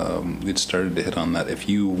like, it started to hit on that. If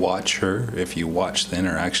you watch the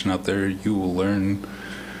interaction out there, you will learn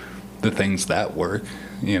the things that work,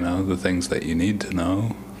 you know, the things that you need to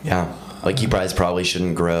know. Yeah. Like you guys probably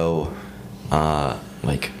shouldn't grow,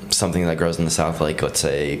 like something that grows in the South, like let's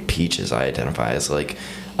say peaches, I identify as like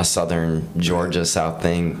a southern Georgia South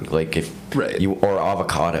thing, like if you, or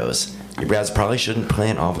avocados. You guys probably shouldn't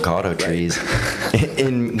plant avocado trees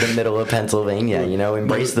in the middle of Pennsylvania. You know,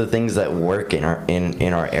 embrace the things that work in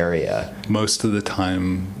our area. Most of the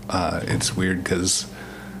time, it's weird because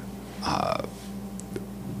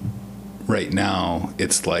right now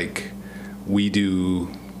it's like we do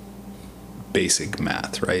basic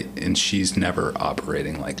math, right? And she's never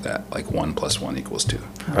operating like that, like 1 + 1 = 2.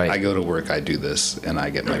 Right. I go to work, I do this, and I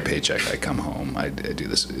get my paycheck. I come home, I do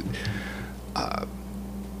this.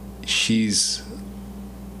 She's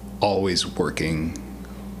always working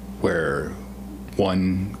where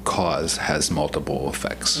one cause has multiple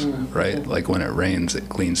effects, right? Like when it rains, it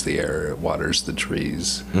cleans the air, it waters the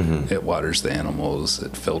trees, it waters the animals,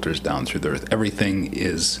 it filters down through the earth. Everything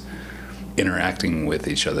is interacting with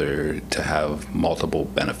each other to have multiple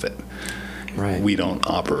benefit. Right. We don't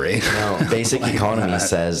operate. No, basic like economy that.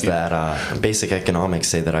 says that basic economics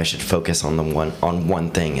say that I should focus on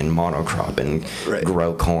one thing and monocrop and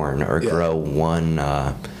grow corn, or grow one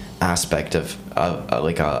aspect of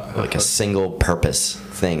like a single purpose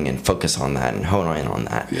thing, and focus on that and hone in on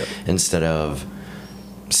that, instead of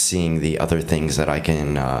seeing the other things that I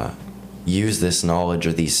can use this knowledge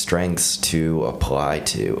or these strengths to apply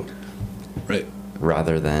to. Right.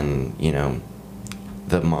 Rather than, you know,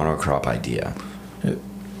 the monocrop idea.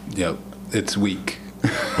 Yep, it's weak.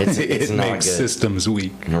 It's It not makes good. systems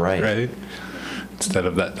weak. Right. Instead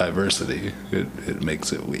of that diversity, it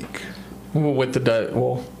makes it weak. With the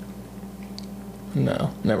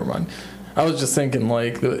no, never mind. I was just thinking,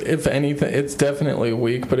 like, if anything, it's definitely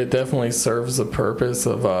weak, but it definitely serves the purpose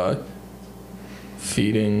of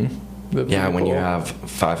feeding the people. Yeah, when you have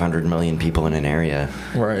 500 million people in an area.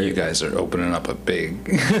 Right. You guys are opening up a big,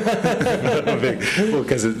 well,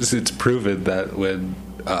 because it's proven that when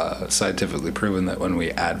scientifically proven that when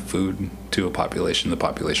we add food to a population, the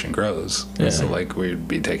population grows. Yeah. So, like, we'd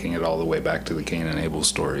be taking it all the way back to the Cain and Abel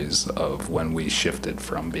stories of when we shifted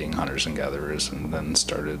from being hunters and gatherers and then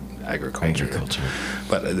started agriculture.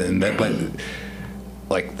 But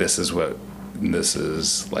like, this is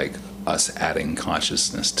like us adding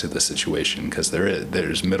consciousness to the situation, because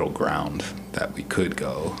there's middle ground that we could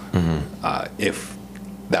go if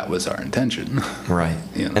that was our intention. Right.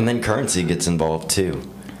 You know? And then currency gets involved too.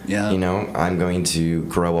 Yeah. You know, I'm going to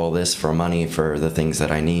grow all this for money for the things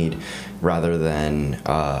that I need rather than,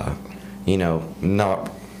 not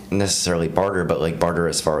necessarily barter, but like barter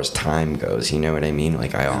as far as time goes. You know what I mean?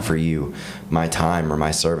 Like, I offer you my time or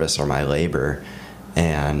my service or my labor,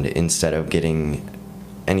 and instead of getting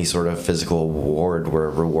any sort of physical reward, we're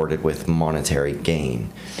rewarded with monetary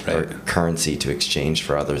gain or currency to exchange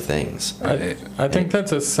for other things. I think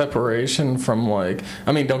that's a separation from, like,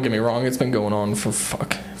 I mean, don't get me wrong, it's been going on for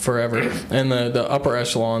forever, and the upper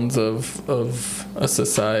echelons of a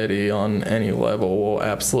society on any level will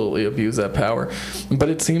absolutely abuse that power. But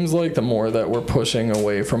it seems like the more that we're pushing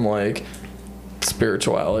away from, like,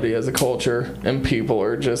 spirituality as a culture, and people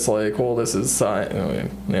are just like, well, this is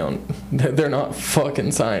science. They're not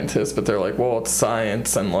fucking scientists, but they're like, well, it's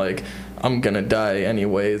science, and, like, I'm gonna die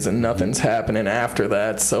anyways, and nothing's happening after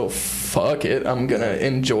that, so fuck it, I'm gonna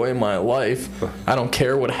enjoy my life. I don't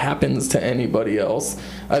care what happens to anybody else.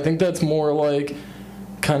 I think that's more like,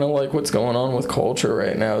 kind of like what's going on with culture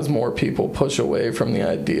right now, is more people push away from the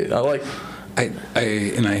idea.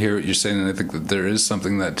 I hear what you're saying, and I think that there is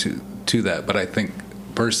something that to that, but I think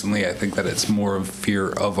personally, I think that it's more of fear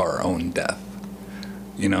of our own death.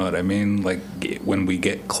 You know what I mean? Like, when we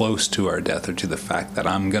get close to our death, or to the fact that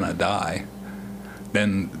I'm gonna die,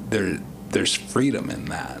 then there's freedom in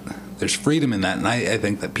that. There's freedom in that, and I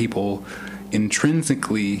think that people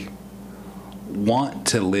intrinsically want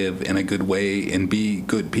to live in a good way and be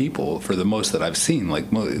good people, for the most that I've seen. Like,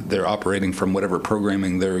 they're operating from whatever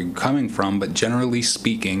programming they're coming from, but generally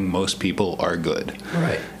speaking, most people are good.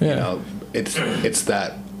 Right. Yeah. You know, it's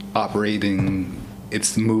that operating,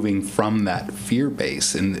 it's moving from that fear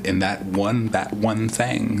base, and that one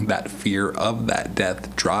thing, that fear of that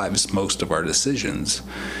death, drives most of our decisions.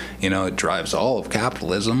 You know, it drives all of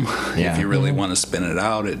capitalism. Yeah. If you really want to spin it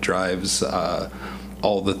out, it drives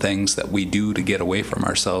all the things that we do to get away from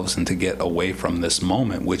ourselves and to get away from this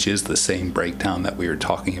moment, which is the same breakdown that we were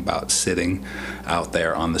talking about, sitting out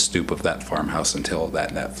there on the stoop of that farmhouse until that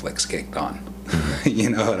Netflix kicked on. You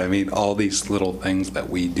know what I mean? All these little things that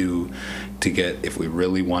we do to get, if we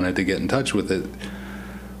really wanted to get in touch with it,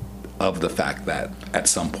 of the fact that at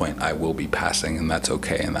some point I will be passing, and that's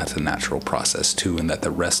okay, and that's a natural process too, and that the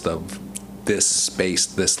rest of this space,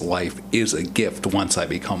 this life, is a gift once I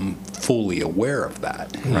become fully aware of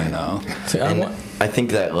that. Right. You know? And I think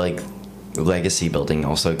that, like, legacy building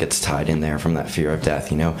also gets tied in there from that fear of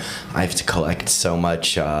death. You know, I have to collect so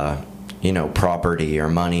much property or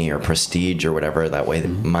money or prestige or whatever, that way that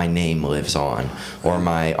my name lives on, or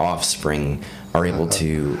my offspring are able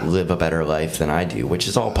to live a better life than I do, which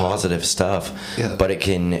is all positive stuff. Yeah. But it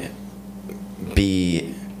can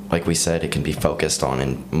be, like we said, it can be focused on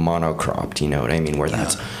and monocropped, you know what I mean? Where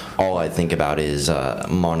that's all I think about is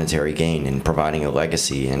monetary gain and providing a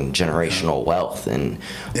legacy and generational wealth and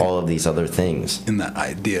all of these other things. In that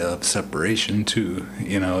idea of separation too,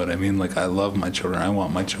 you know what I mean? Like, I love my children, I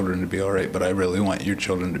want my children to be all right, but I really want your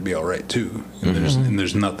children to be all right too. And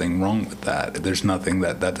there's nothing wrong with that. There's nothing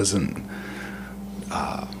that doesn't...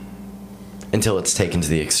 Until it's taken to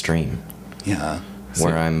the extreme. Yeah.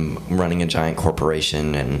 Where I'm running a giant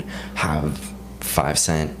corporation and have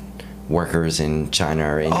 5-cent workers in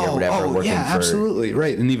China or India or whatever working for... absolutely,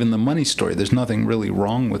 right. And even the money story, there's nothing really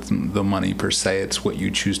wrong with the money per se. It's what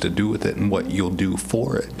you choose to do with it and what you'll do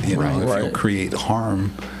for it. You know, if you'll create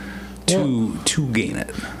harm to gain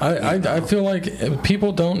it. I feel like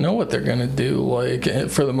people don't know what they're gonna do, like,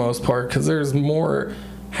 for the most part, because there's more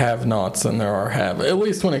have-nots than there are have, at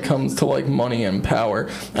least when it comes to, like, money and power.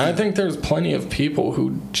 And I think there's plenty of people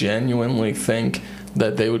who genuinely think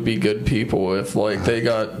that they would be good people if, like, they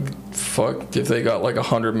got like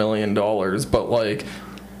 $100 million, but, like,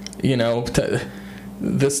 you know,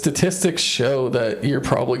 the statistics show that you're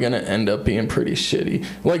probably going to end up being pretty shitty.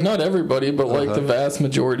 Like, not everybody, but like the vast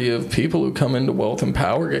majority of people who come into wealth and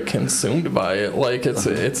power get consumed by it. Like,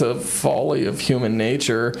 it's a folly of human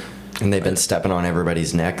nature. And they've been stepping on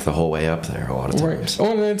everybody's neck the whole way up there a lot of times. Right.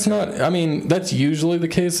 Well, it's not, I mean, that's usually the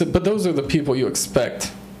case, but those are the people you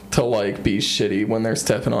expect to like be shitty when they're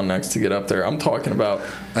stepping on necks to get up there. I'm talking about.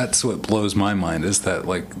 That's what blows my mind, is that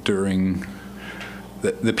like during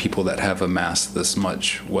the people that have amassed this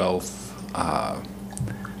much wealth,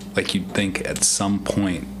 like you'd think at some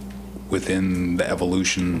point within the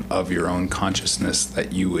evolution of your own consciousness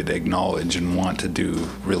that you would acknowledge and want to do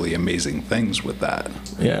really amazing things with that.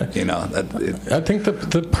 Yeah. You know, I think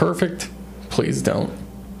the perfect, please don't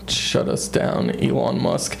shut us down, Elon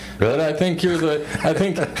Musk. Really? But I think I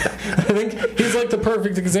think he's like the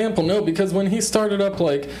perfect example. No, because when he started up,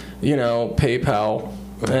 like, you know, PayPal,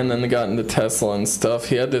 and then they got into Tesla and stuff,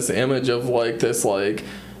 he had this image of like this like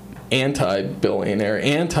anti-billionaire,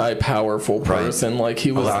 anti-powerful person. Like,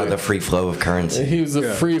 he was the free flow of currency. He was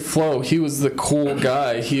the free flow. He was the cool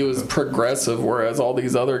guy. He was progressive, whereas all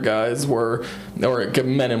these other guys were, or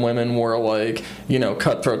men and women were like, you know,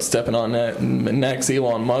 cutthroat stepping on necks.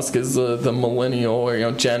 Elon Musk is the millennial, or, you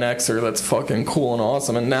know, Gen Xer that's fucking cool and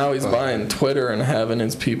awesome. And now he's buying Twitter and having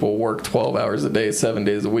his people work 12 hours a day, 7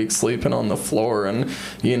 days a week, sleeping on the floor, and,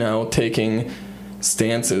 you know, taking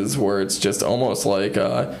stances where it's just almost like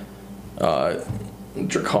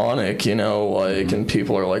draconic, you know, like, and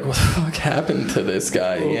people are like, what the fuck happened to this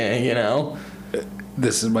guy? Yeah, you know.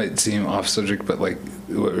 This might seem off subject, but like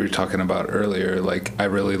what we were talking about earlier, like I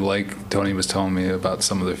really like, Tony was telling me about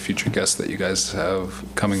some of the future guests that you guys have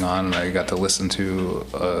coming on, and I got to listen to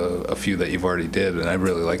a few that you've already did, and I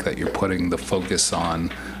really like that you're putting the focus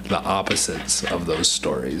on the opposites of those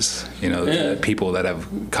stories. You know, the people that have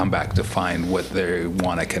come back to find what they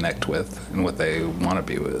want to connect with and what they want to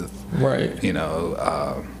be with. Right. You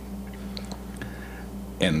know,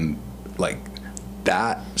 and like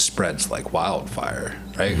that spreads like wildfire,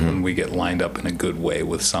 right? Mm-hmm. When we get lined up in a good way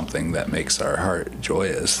with something that makes our heart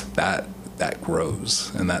joyous, that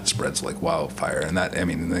grows and that spreads like wildfire. And that, I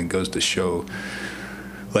mean, then goes to show,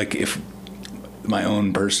 like, if my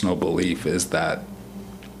own personal belief is that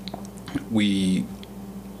we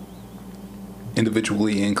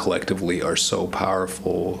individually and collectively are so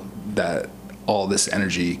powerful that all this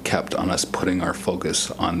energy kept on us putting our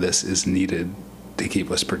focus on this is needed to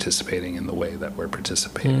keep us participating in the way that we're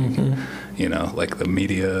participating. Mm-hmm. You know, like the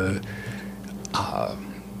media,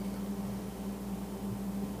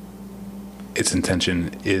 its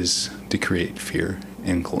intention is to create fear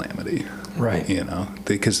and calamity. Right. You know,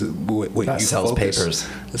 because what that you sells focus,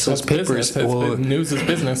 papers. It sells papers. Well, news is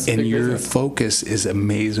business. And your focus is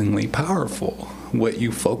amazingly powerful. What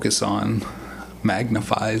you focus on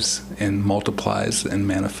magnifies and multiplies and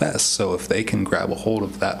manifests. So if they can grab a hold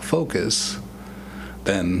of that focus,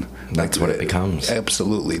 then that's what it becomes.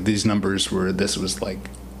 Absolutely. These numbers were, this was like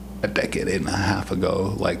a decade and a half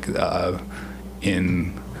ago, like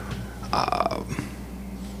in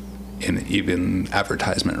even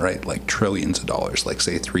advertisement, right? Like trillions of dollars, like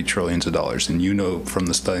say $3 trillion. And you know from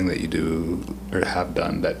the studying that you do or have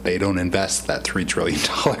done that they don't invest that $3 trillion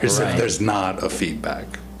if there's not a feedback.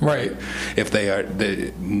 Right. If they are,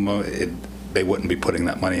 they wouldn't be putting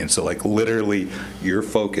that money in. So like literally your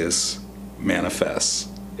focus manifests.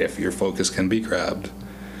 If your focus can be grabbed,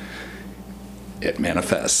 it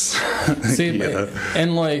manifests. See,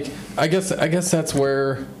 and like I guess that's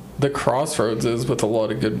where the crossroads is with a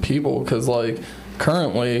lot of good people, because like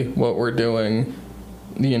currently what we're doing,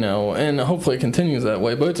 you know, and hopefully it continues that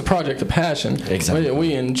way, but it's a project of passion. Exactly.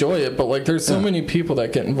 We enjoy it, but like there's so many people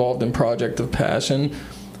that get involved in projects of passion,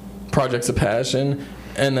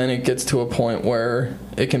 and then it gets to a point where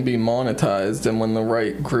it can be monetized, and when the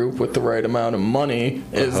right group with the right amount of money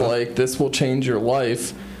is like, this will change your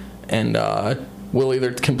life, and we'll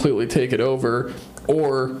either completely take it over,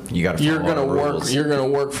 or you're gonna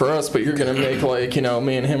work for us, but you're gonna make, like, you know,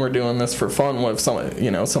 me and him are doing this for fun with someone,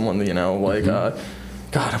 you know, like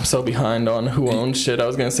God, I'm so behind on who owns shit. I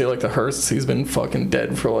was gonna say like the Hearsts. He's been fucking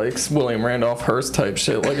dead for like William Randolph Hearst type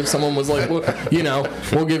shit. Like if someone was like, well, you know,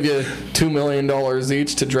 we'll give you $2 million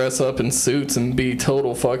each to dress up in suits and be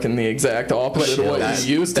total fucking the exact opposite of what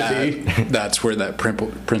you used to be. That's where that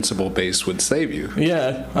principle base would save you.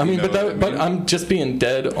 Yeah, I mean, but I'm just being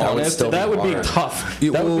dead honest. That would be tough.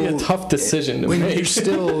 That would be a tough decision to make. You're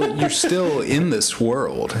still in this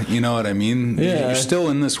world. You know what I mean? Yeah. You're still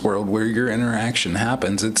in this world where your interaction happens.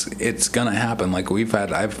 It's gonna happen. Like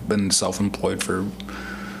I've been self-employed for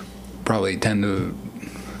probably probably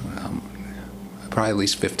at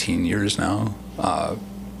least 15 years now,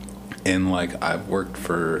 And like I've worked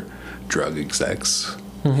for drug execs,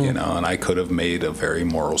 you know, and I could have made a very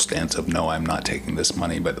moral stance of no, I'm not taking this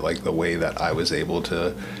money, but like the way that I was able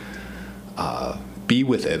to be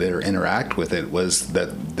with it or interact with it was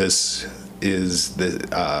that this is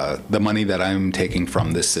the money that I'm taking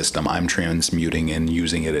from this system, I'm transmuting and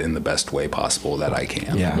using it in the best way possible that I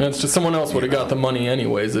can. Yeah. And it's just someone else would have got the money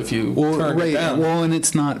anyways if you turned it down. Well, and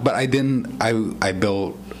it's not, but I didn't, I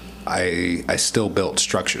still built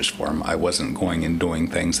structures for him. I wasn't going and doing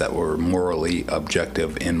things that were morally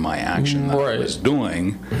objective in my action that I was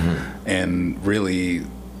doing. And really,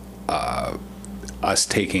 us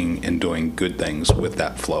taking and doing good things with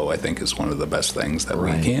that flow, I think, is one of the best things that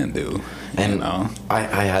we can do. And you know? I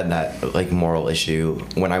had that like moral issue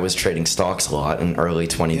when I was trading stocks a lot in early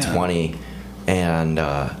 2020, and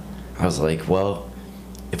I was like, well,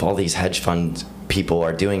 if all these hedge fund people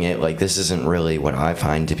are doing it, like this isn't really what I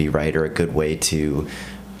find to be right or a good way to,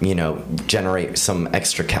 you know, generate some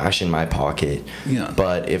extra cash in my pocket. Yeah.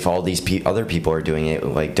 But if all these other people are doing it,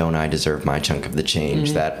 like, don't I deserve my chunk of the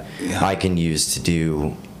change that I can use to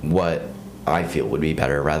do what I feel would be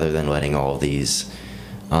better, rather than letting all these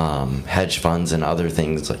hedge funds and other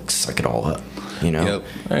things like suck it all up, you know? Yep.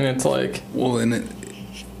 And it's like, well, and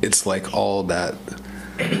it's like all that.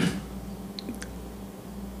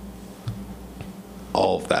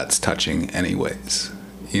 All of that's touching anyways.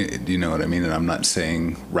 You know what I mean? And I'm not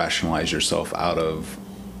saying rationalize yourself out of,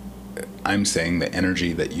 I'm saying the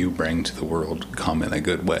energy that you bring to the world come in a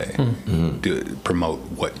good way. Do promote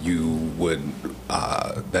what you would,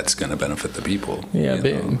 that's going to benefit the people. yeah,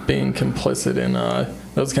 being complicit in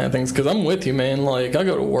those kind of things. Because I'm with you, man. Like, I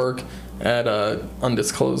go to work at a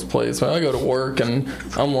undisclosed place. When I go to work and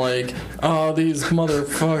I'm like, oh, these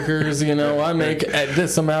motherfuckers, you know, I make at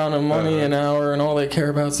this amount of money an hour and all they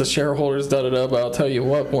care about is the shareholders, da-da-da. But I'll tell you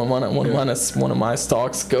what, when one of my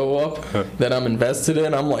stocks go up that I'm invested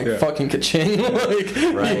in, I'm like, fucking ka-ching.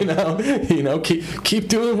 Like, you know, keep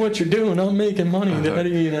doing what you're doing. I'm making money,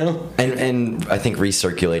 daddy, you know. And I think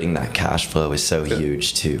recirculating that cash flow is so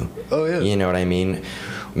huge too. Oh, yeah. You know what I mean?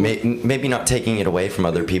 Maybe not taking it away from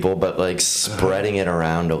other people, but like spreading it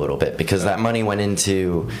around a little bit, because that money went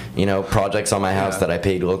into, you know, projects on my house that I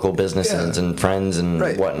paid local businesses and friends and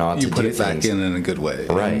whatnot. You to put do it back things. in a good way,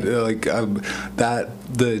 right? And, like that,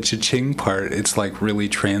 the cha-ching part, it's like really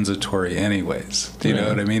transitory, anyways. Do you know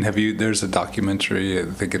what I mean? There's a documentary. I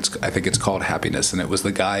think it's called Happiness, and it was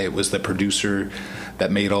the producer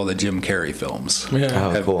that made all the Jim Carrey films.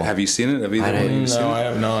 Yeah. Cool. Have you seen it? Have either one of you seen it? No, I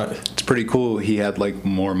have not. It's pretty cool. He had like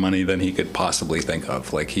more money than he could possibly think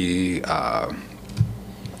of. Like he,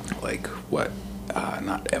 like what?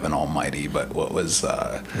 Not Evan Almighty, but what was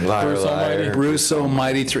Bruce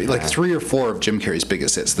Almighty? Three or four of Jim Carrey's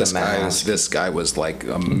biggest hits. This guy was like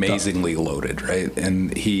amazingly loaded, right?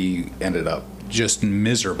 And he ended up just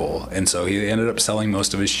miserable, and so he ended up selling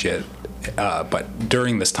most of his shit. But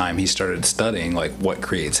during this time, he started studying like what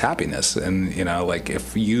creates happiness, and you know, like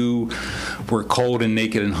if you were cold and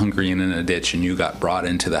naked and hungry and in a ditch, and you got brought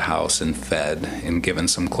into the house and fed and given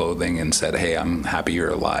some clothing and said, "Hey, I'm happy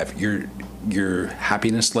you're alive," your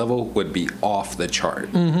happiness level would be off the chart.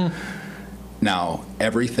 Now,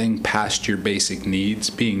 everything past your basic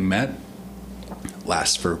needs being met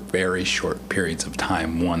lasts for very short periods of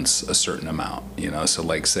time once a certain amount, you know. So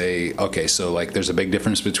like say, okay, so like there's a big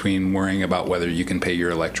difference between worrying about whether you can pay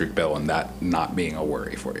your electric bill and that not being a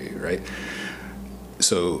worry for you, right?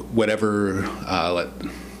 So whatever,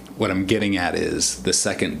 what I'm getting at is the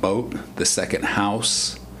second boat, the second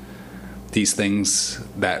house, these things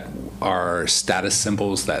that are status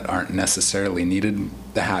symbols that aren't necessarily needed,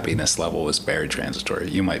 the happiness level is very transitory.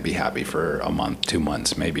 You might be happy for a month, 2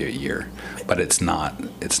 months, maybe a year, but it's not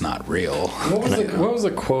real. What was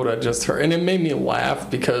the quote I just heard? And it made me laugh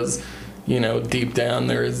because, you know, deep down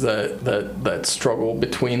there is that struggle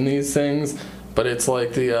between these things. But it's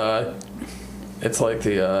like the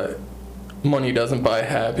money doesn't buy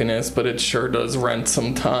happiness, but it sure does rent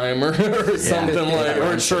some time or something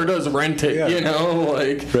or it sure does rent it, you know,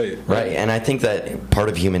 like. Right. And I think that part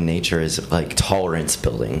of human nature is like tolerance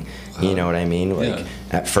building. You know what I mean? Like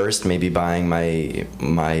at first, maybe buying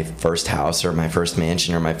my first house or my first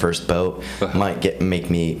mansion or my first boat might make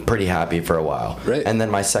me pretty happy for a while. Right. And then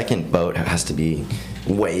my second boat has to be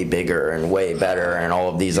way bigger and way better and all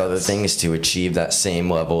of these other things to achieve that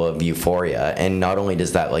same level of euphoria. And not only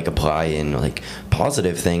does that like apply in like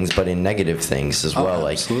positive things, but in negative things as well.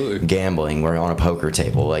 Absolutely. Like gambling, we're on a poker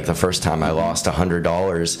table. Like the first time I lost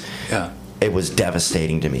 $100, it was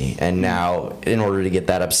devastating to me. And now, in order to get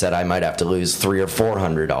that upset, I might have to lose $300 or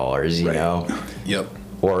 $400. You know. Yep.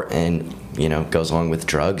 And you know, goes along with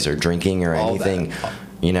drugs or drinking or All anything.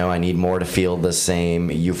 you know, I need more to feel the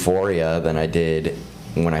same euphoria than I did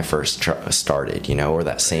when I first started, you know, or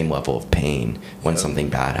that same level of pain when something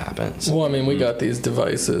bad happens. Well, I mean, we got these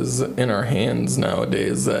devices in our hands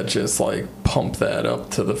nowadays that just like pump that up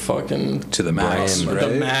to the fucking to the max, right?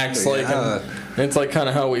 The max, like, and it's like kind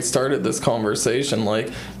of how we started this conversation. Like,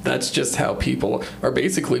 that's just how people are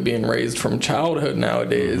basically being raised from childhood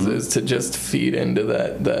nowadays, is to just feed into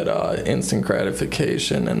that instant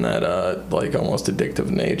gratification and that like almost addictive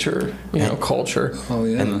nature, you know, culture. Oh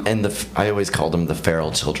yeah. And I always called them the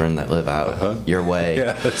feral children that live out your way.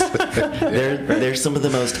 Yes. They're some of the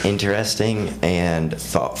most interesting and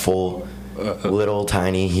thoughtful little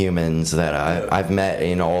tiny humans that I've met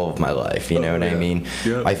in all of my life. You know what I mean?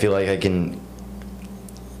 Yeah. I feel like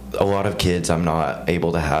a lot of kids I'm not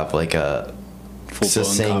able to have like a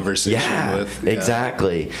full-blown conversation with. Yeah.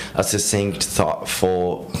 Exactly. A succinct,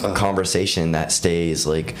 thoughtful conversation that stays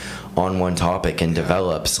like on one topic and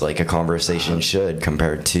develops like a conversation should,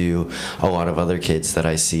 compared to a lot of other kids that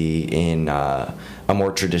I see in a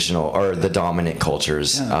more traditional or the dominant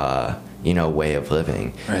culture's you know, way of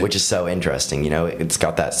living, which is so interesting. You know, it's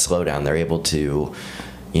got that slowdown. They're able to,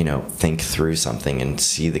 you know, think through something and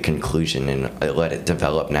see the conclusion and let it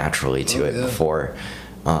develop naturally to it before,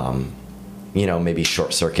 you know, maybe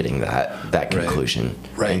short-circuiting that conclusion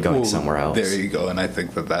and going somewhere else. There you go. And I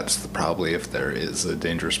think that's probably, if there is a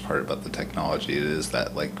dangerous part about the technology, it is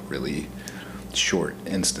that like really short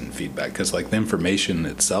instant feedback, because like the information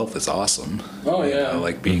itself is awesome. Oh yeah. You know,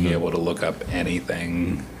 like being able to look up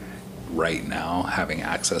anything right now, having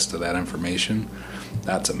access to that information,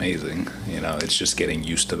 that's amazing. You know, it's just getting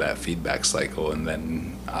used to that feedback cycle and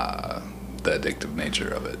then the addictive nature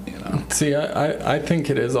of it, you know. See, I think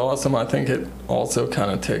it is awesome. I think it also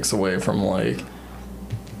kind of takes away from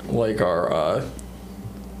like our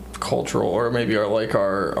cultural, or maybe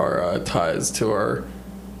our ties to our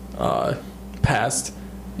past.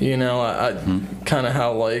 You know, kind of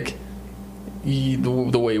how like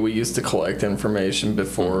the way we used to collect information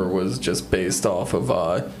before was just based off of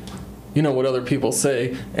you know, what other people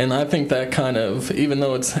say. And I think that kind of, even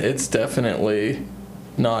though it's definitely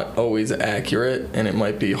not always accurate and it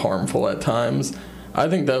might be harmful at times, I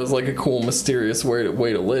think that was like a cool, mysterious way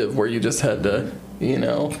to live, where you just had to, you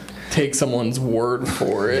know, take someone's word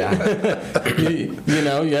for it. you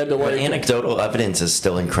know, you had to like. But anecdotal evidence is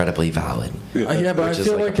still incredibly valid. Yeah, but I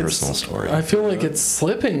feel like a personal story. I feel like it's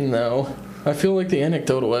slipping though. I feel like the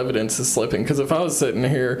anecdotal evidence is slipping, because if I was sitting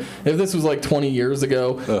here, if this was like 20 years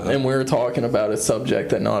ago and we were talking about a subject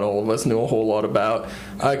that not all of us knew a whole lot about,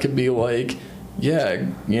 I could be like, yeah,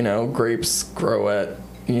 you know, grapes grow at,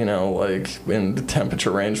 you know, like in the temperature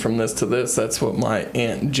range from this to this. That's what my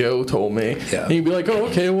Aunt Joe told me. Yeah. And you'd be like, oh,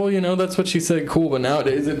 okay, well, you know, that's what she said. Cool. But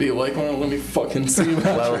nowadays it'd be like, well, let me fucking see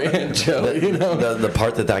about your Aunt Joe. You know, the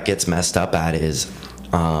part that gets messed up at is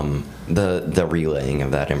the relaying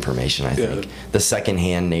of that information. I think the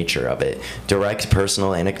secondhand nature of it. Direct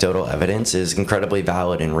personal anecdotal evidence is incredibly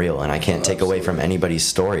valid and real, and I can't take away from anybody's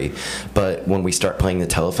story. But when we start playing the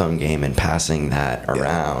telephone game and passing that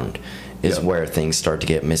around is where things start to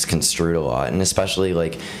get misconstrued a lot. And especially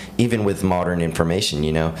like even with modern information,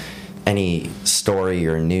 you know, any story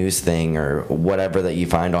or news thing or whatever that you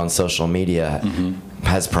find on social media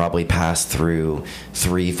has probably passed through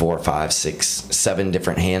 3, 4, 5, 6, 7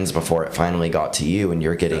 different hands before it finally got to you, and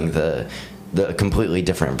you're getting the completely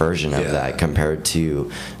different version of that compared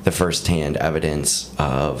to the first-hand evidence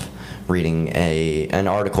of reading an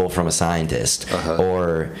article from a scientist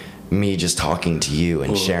or me just talking to you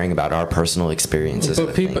and sharing about our personal experiences.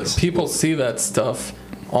 But people see that stuff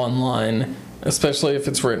online, especially if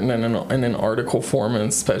it's written in an article form, and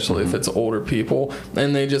especially if it's older people,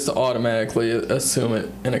 and they just automatically assume it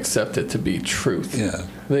and accept it to be truth. Yeah,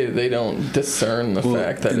 they don't discern the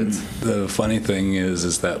fact that it's. The funny thing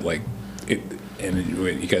is that like it, and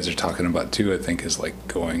what you guys are talking about too, I think, is like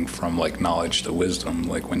going from like knowledge to wisdom.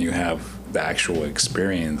 Like when you have the actual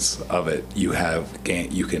experience of it, you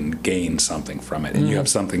can gain something from it, and you have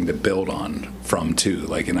something to build on from too.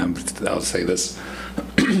 Like, and I'll say this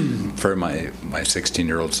for my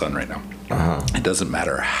 16-year-old son right now. It doesn't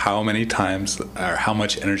matter how many times or how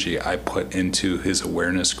much energy I put into his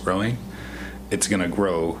awareness growing, it's going to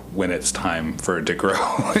grow when it's time for it to grow,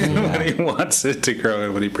 when he wants it to grow,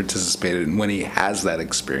 and when he participated, and when he has that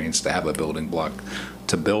experience to have a building block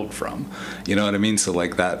to build from. You know what I mean? So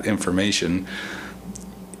like that information,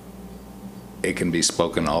 it can be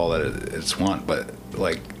spoken all that it's want, but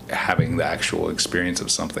like having the actual experience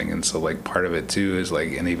of something. And so like part of it too is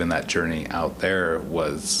like, and even that journey out there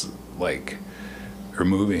was like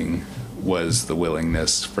removing was the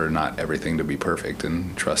willingness for not everything to be perfect,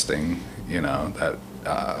 and trusting, you know, that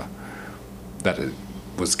that it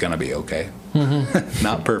was gonna be okay. Mm-hmm.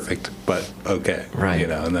 Not perfect, but okay. Right.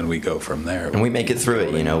 And then we go from there. And we make it through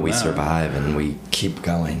it, we survive and we keep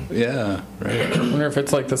going. Yeah, right. I wonder if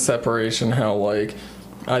it's like the separation, how like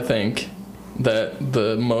I think that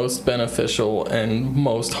the most beneficial and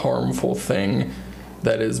most harmful thing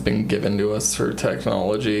that has been given to us through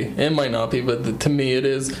technology, it might not be, but to me it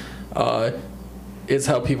is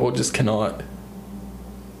how people just cannot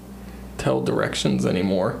tell directions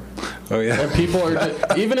anymore. Oh yeah. And people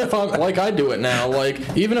are even if I'm like I do it now,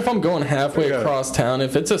 like even if I'm going halfway across town,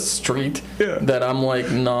 if it's a street that I'm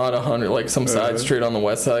like not 100, like some side street on the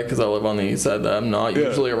west side because I live on the east side that I'm not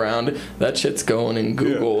usually around, that shit's going in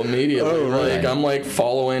Google immediately. Oh, right. Like I'm like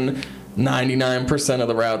following 99% of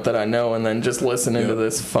the route that I know and then just listening to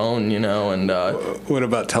this phone, and what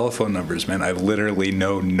about telephone numbers, man? I literally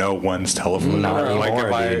know no one's telephone Not number.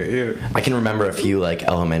 anymore, Like I can remember a few like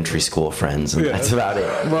elementary school friends, and that's about it.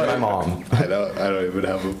 Right. My mom. I don't even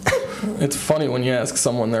have them. it's funny when you ask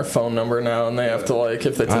someone their phone number now and they have to like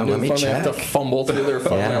if it's a new let me phone they have to check. fumble through their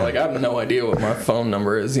phone. They're like, I have no idea what my phone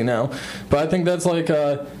number is, But I think that's like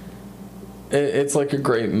it's like a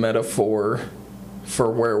great metaphor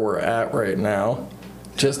for where we're at right now,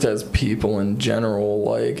 just as people in general.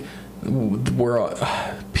 Like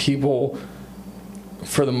people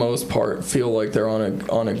for the most part feel like they're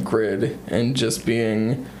on a grid and just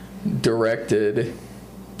being directed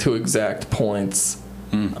to exact points,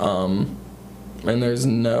 and there's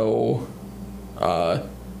no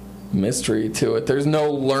mystery to it. There's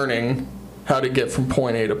no learning how to get from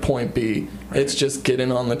point A to point B. It's just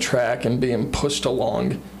getting on the track and being pushed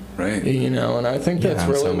along. Right. And I think that's on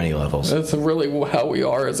really so many levels. That's really how we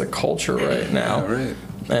are as a culture right now. Yeah, right.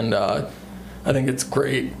 And I think it's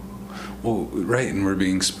great. Well, right, and we're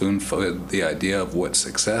being spoon-fed the idea of what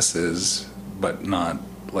success is, but not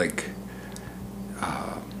like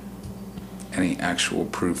any actual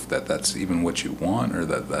proof that that's even what you want or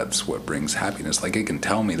that that's what brings happiness. Like it can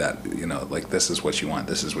tell me that, like this is what you want,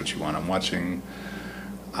 this is what you want. I'm watching.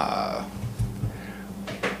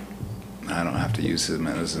 I don't have to use him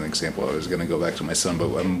as an example. I was going to go back to my son,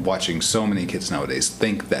 but I'm watching so many kids nowadays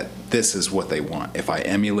think that this is what they want. If I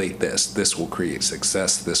emulate this will create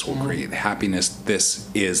success. This will create happiness. This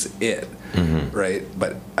is it, right?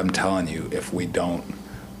 But I'm telling you, if we don't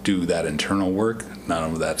do that internal work, none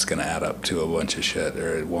of that's going to add up to a bunch of shit,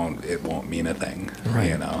 or it won't mean a thing.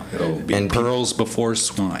 Right. It'll be And pearls before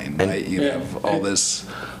swine. Right? You have all this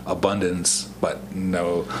abundance, but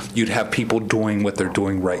no, you'd have people doing what they're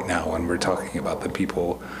doing right now. And we're talking about the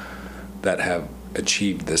people that have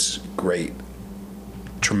achieved this great,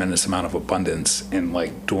 tremendous amount of abundance and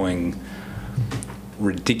like doing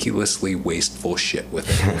ridiculously wasteful shit with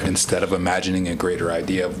it instead of imagining a greater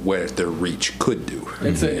idea of what their reach could do.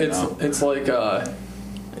 It's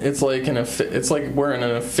like we're in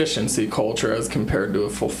an efficiency culture as compared to a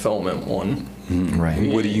fulfillment one.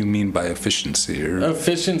 Right. What do you mean by efficiency?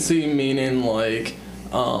 Efficiency meaning like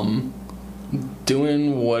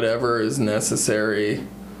doing whatever is necessary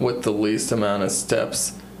with the least amount of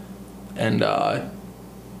steps and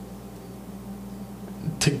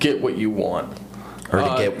to get what you want. Or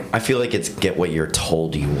to I feel like it's get what you're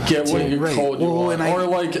told you want. Get what you're told you want.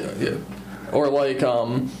 Or like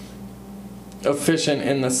efficient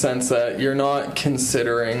in the sense that you're not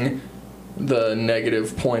considering the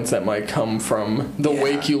negative points that might come from the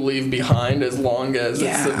wake you leave behind, as long as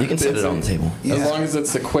it's You can set it on the table. as long as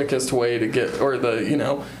it's the quickest way to get, or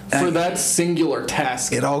for that singular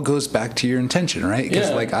task. It all goes back to your intention, right? Because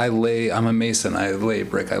I'm a mason, I lay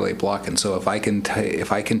brick, I lay block, and so if I can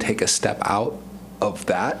take a step out of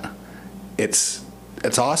that, it's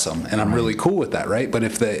awesome, and I'm really cool with that, right? But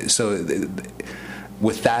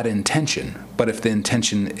with that intention, but if the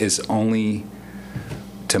intention is only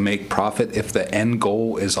to make profit, if the end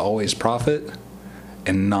goal is always profit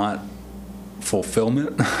and not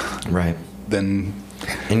fulfillment, Right. then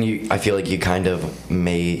I feel like you kind of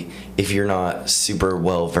may, if you're not super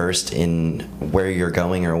well versed in where you're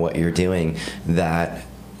going or what you're doing, that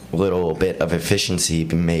little bit of efficiency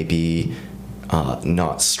may be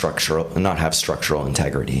not have structural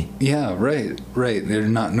integrity. Yeah, right. They're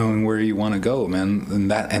not knowing where you want to go, man,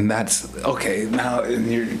 and that's okay. Now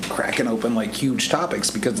you're cracking open like huge topics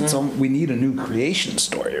because we need a new creation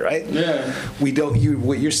story, right? Yeah. We don't.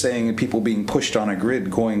 What you're saying, people being pushed on a grid,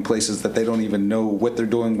 going places that they don't even know what they're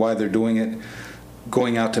doing, why they're doing it,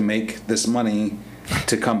 going out to make this money,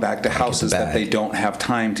 to come back to houses that they don't have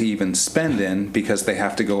time to even spend in because they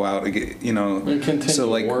have to go out, And continue so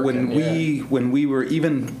like working, when we were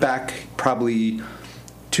even back probably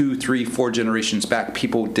 2, 3, 4 generations back,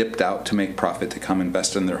 people dipped out to make profit to come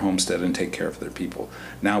invest in their homestead and take care of their people.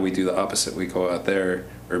 Now we do the opposite. We go out there,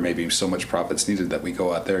 or maybe so much profit's needed that we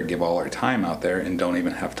go out there and give all our time out there and don't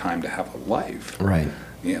even have time to have a life. Right.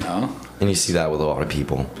 You know? And you see that with a lot of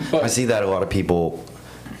people. I see that a lot of people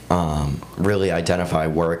really identify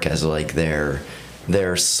work as like their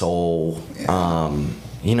soul.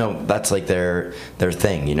 You know, that's like their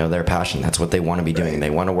thing, you know, their passion. That's what they want to be doing.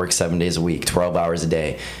 They want to work 7 days a week, 12 hours a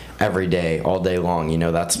day, every day, all day long. You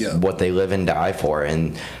know, that's what they live and die for.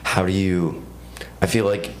 And how do you, I feel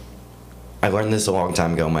like I learned this a long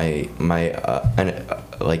time ago. A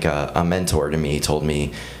mentor to me told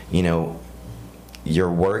me, you know,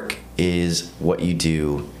 your work is what you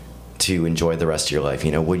do to enjoy the rest of your life.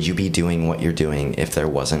 You know, would you be doing what you're doing if there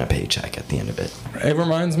wasn't a paycheck at the end of it? It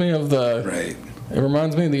reminds me of the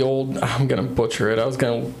old, I'm going to butcher it. I was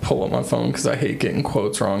going to pull up my phone because I hate getting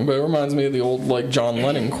quotes wrong, but it reminds me of the old, like, John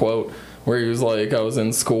Lennon quote where he was like, I was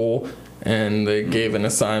in school and they gave an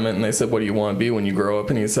assignment and they said, what do you want to be when you grow up?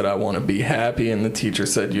 And he said, I want to be happy. And the teacher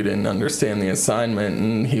said, you didn't understand the assignment.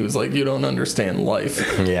 And he was like, you don't understand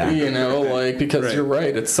life. Yeah. You know, like, because you're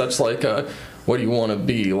right. It's such like a, what do you want to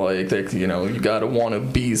be? Like, that, you know, you got to want to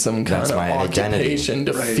be some kind of occupation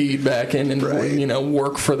to feed back in and, you know,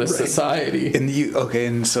 work for the society.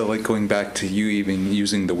 And so, like, going back to you even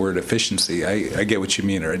using the word efficiency, I get what you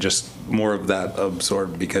mean, or just more of that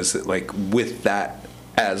absorbed, because, like, with that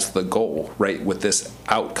as the goal, right, with this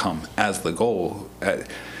outcome as the goal,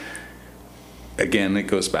 again, it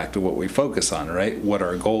goes back to what we focus on, right? What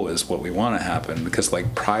our goal is, what we want to happen. Because,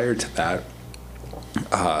 like, prior to that,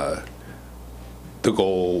 the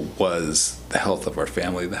goal was the health of our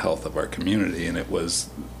family, the health of our community, and it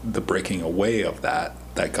was the breaking away of that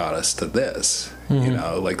got us to this. Mm-hmm. You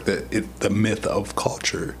know, like the myth of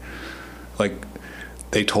culture. Like,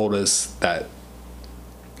 they told us that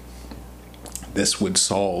this would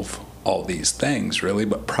solve all these things, really,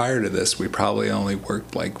 but prior to this, we probably only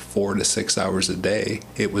worked like 4 to 6 hours a day.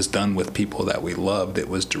 It was done with people that we loved. It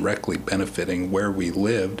was directly benefiting where we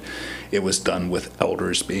lived. It was done with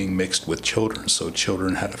elders being mixed with children, so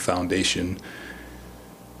children had a foundation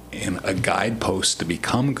and a guidepost to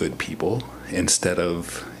become good people instead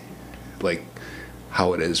of like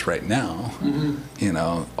how it is right now. Mm-hmm. You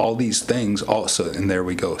know, all these things also, and there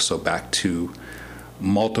we go. So back to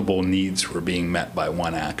multiple needs were being met by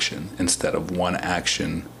one action instead of one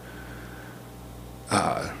action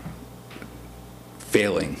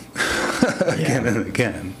failing again and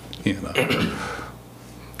again. You know,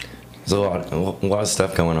 there's a lot of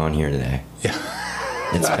stuff going on here today. Yeah,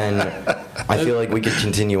 it's been. I feel like we could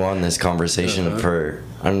continue on this conversation for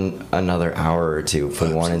another hour or two if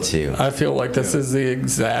we wanted to. I feel like this is the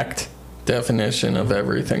exact definition of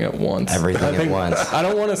everything at once. Everything at once. I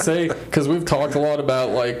don't want to say, because we've talked a lot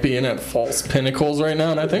about like being at false pinnacles right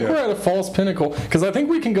now, and I think we're at a false pinnacle because I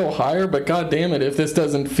think we can go higher, but god damn it if this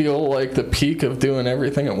doesn't feel like the peak of doing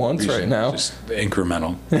everything at once right now. Just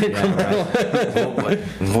incremental.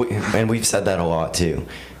 And we've said that a lot too,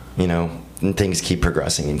 you know, and things keep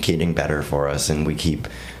progressing and getting better for us, and we keep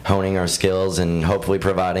honing our skills and hopefully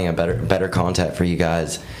providing a better content for you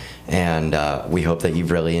guys. And we hope that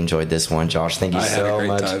you've really enjoyed this one. Josh, thank you so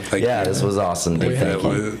much. This was awesome, dude. Thank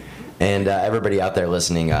you. And everybody out there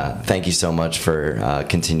listening, thank you so much for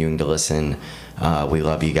continuing to listen. We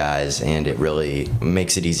love you guys, and it really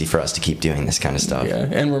makes it easy for us to keep doing this kind of stuff. Yeah,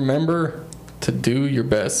 and remember to do your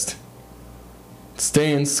best.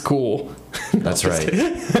 Stay in school. That's right.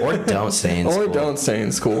 Or don't stay in school. Or don't stay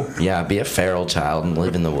in school. Yeah, be a feral child and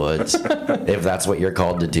live in the woods. If that's what you're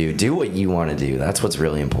called to do. Do what you want to do. That's what's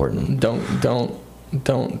really important.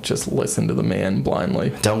 Don't just listen to the man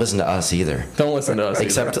blindly. Don't listen to us either. Don't listen to us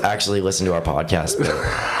Except actually listen to our podcast.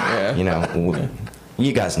 But, you know,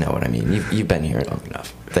 you guys know what I mean. You've been here long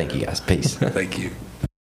enough. Thank you guys. Peace. Thank you.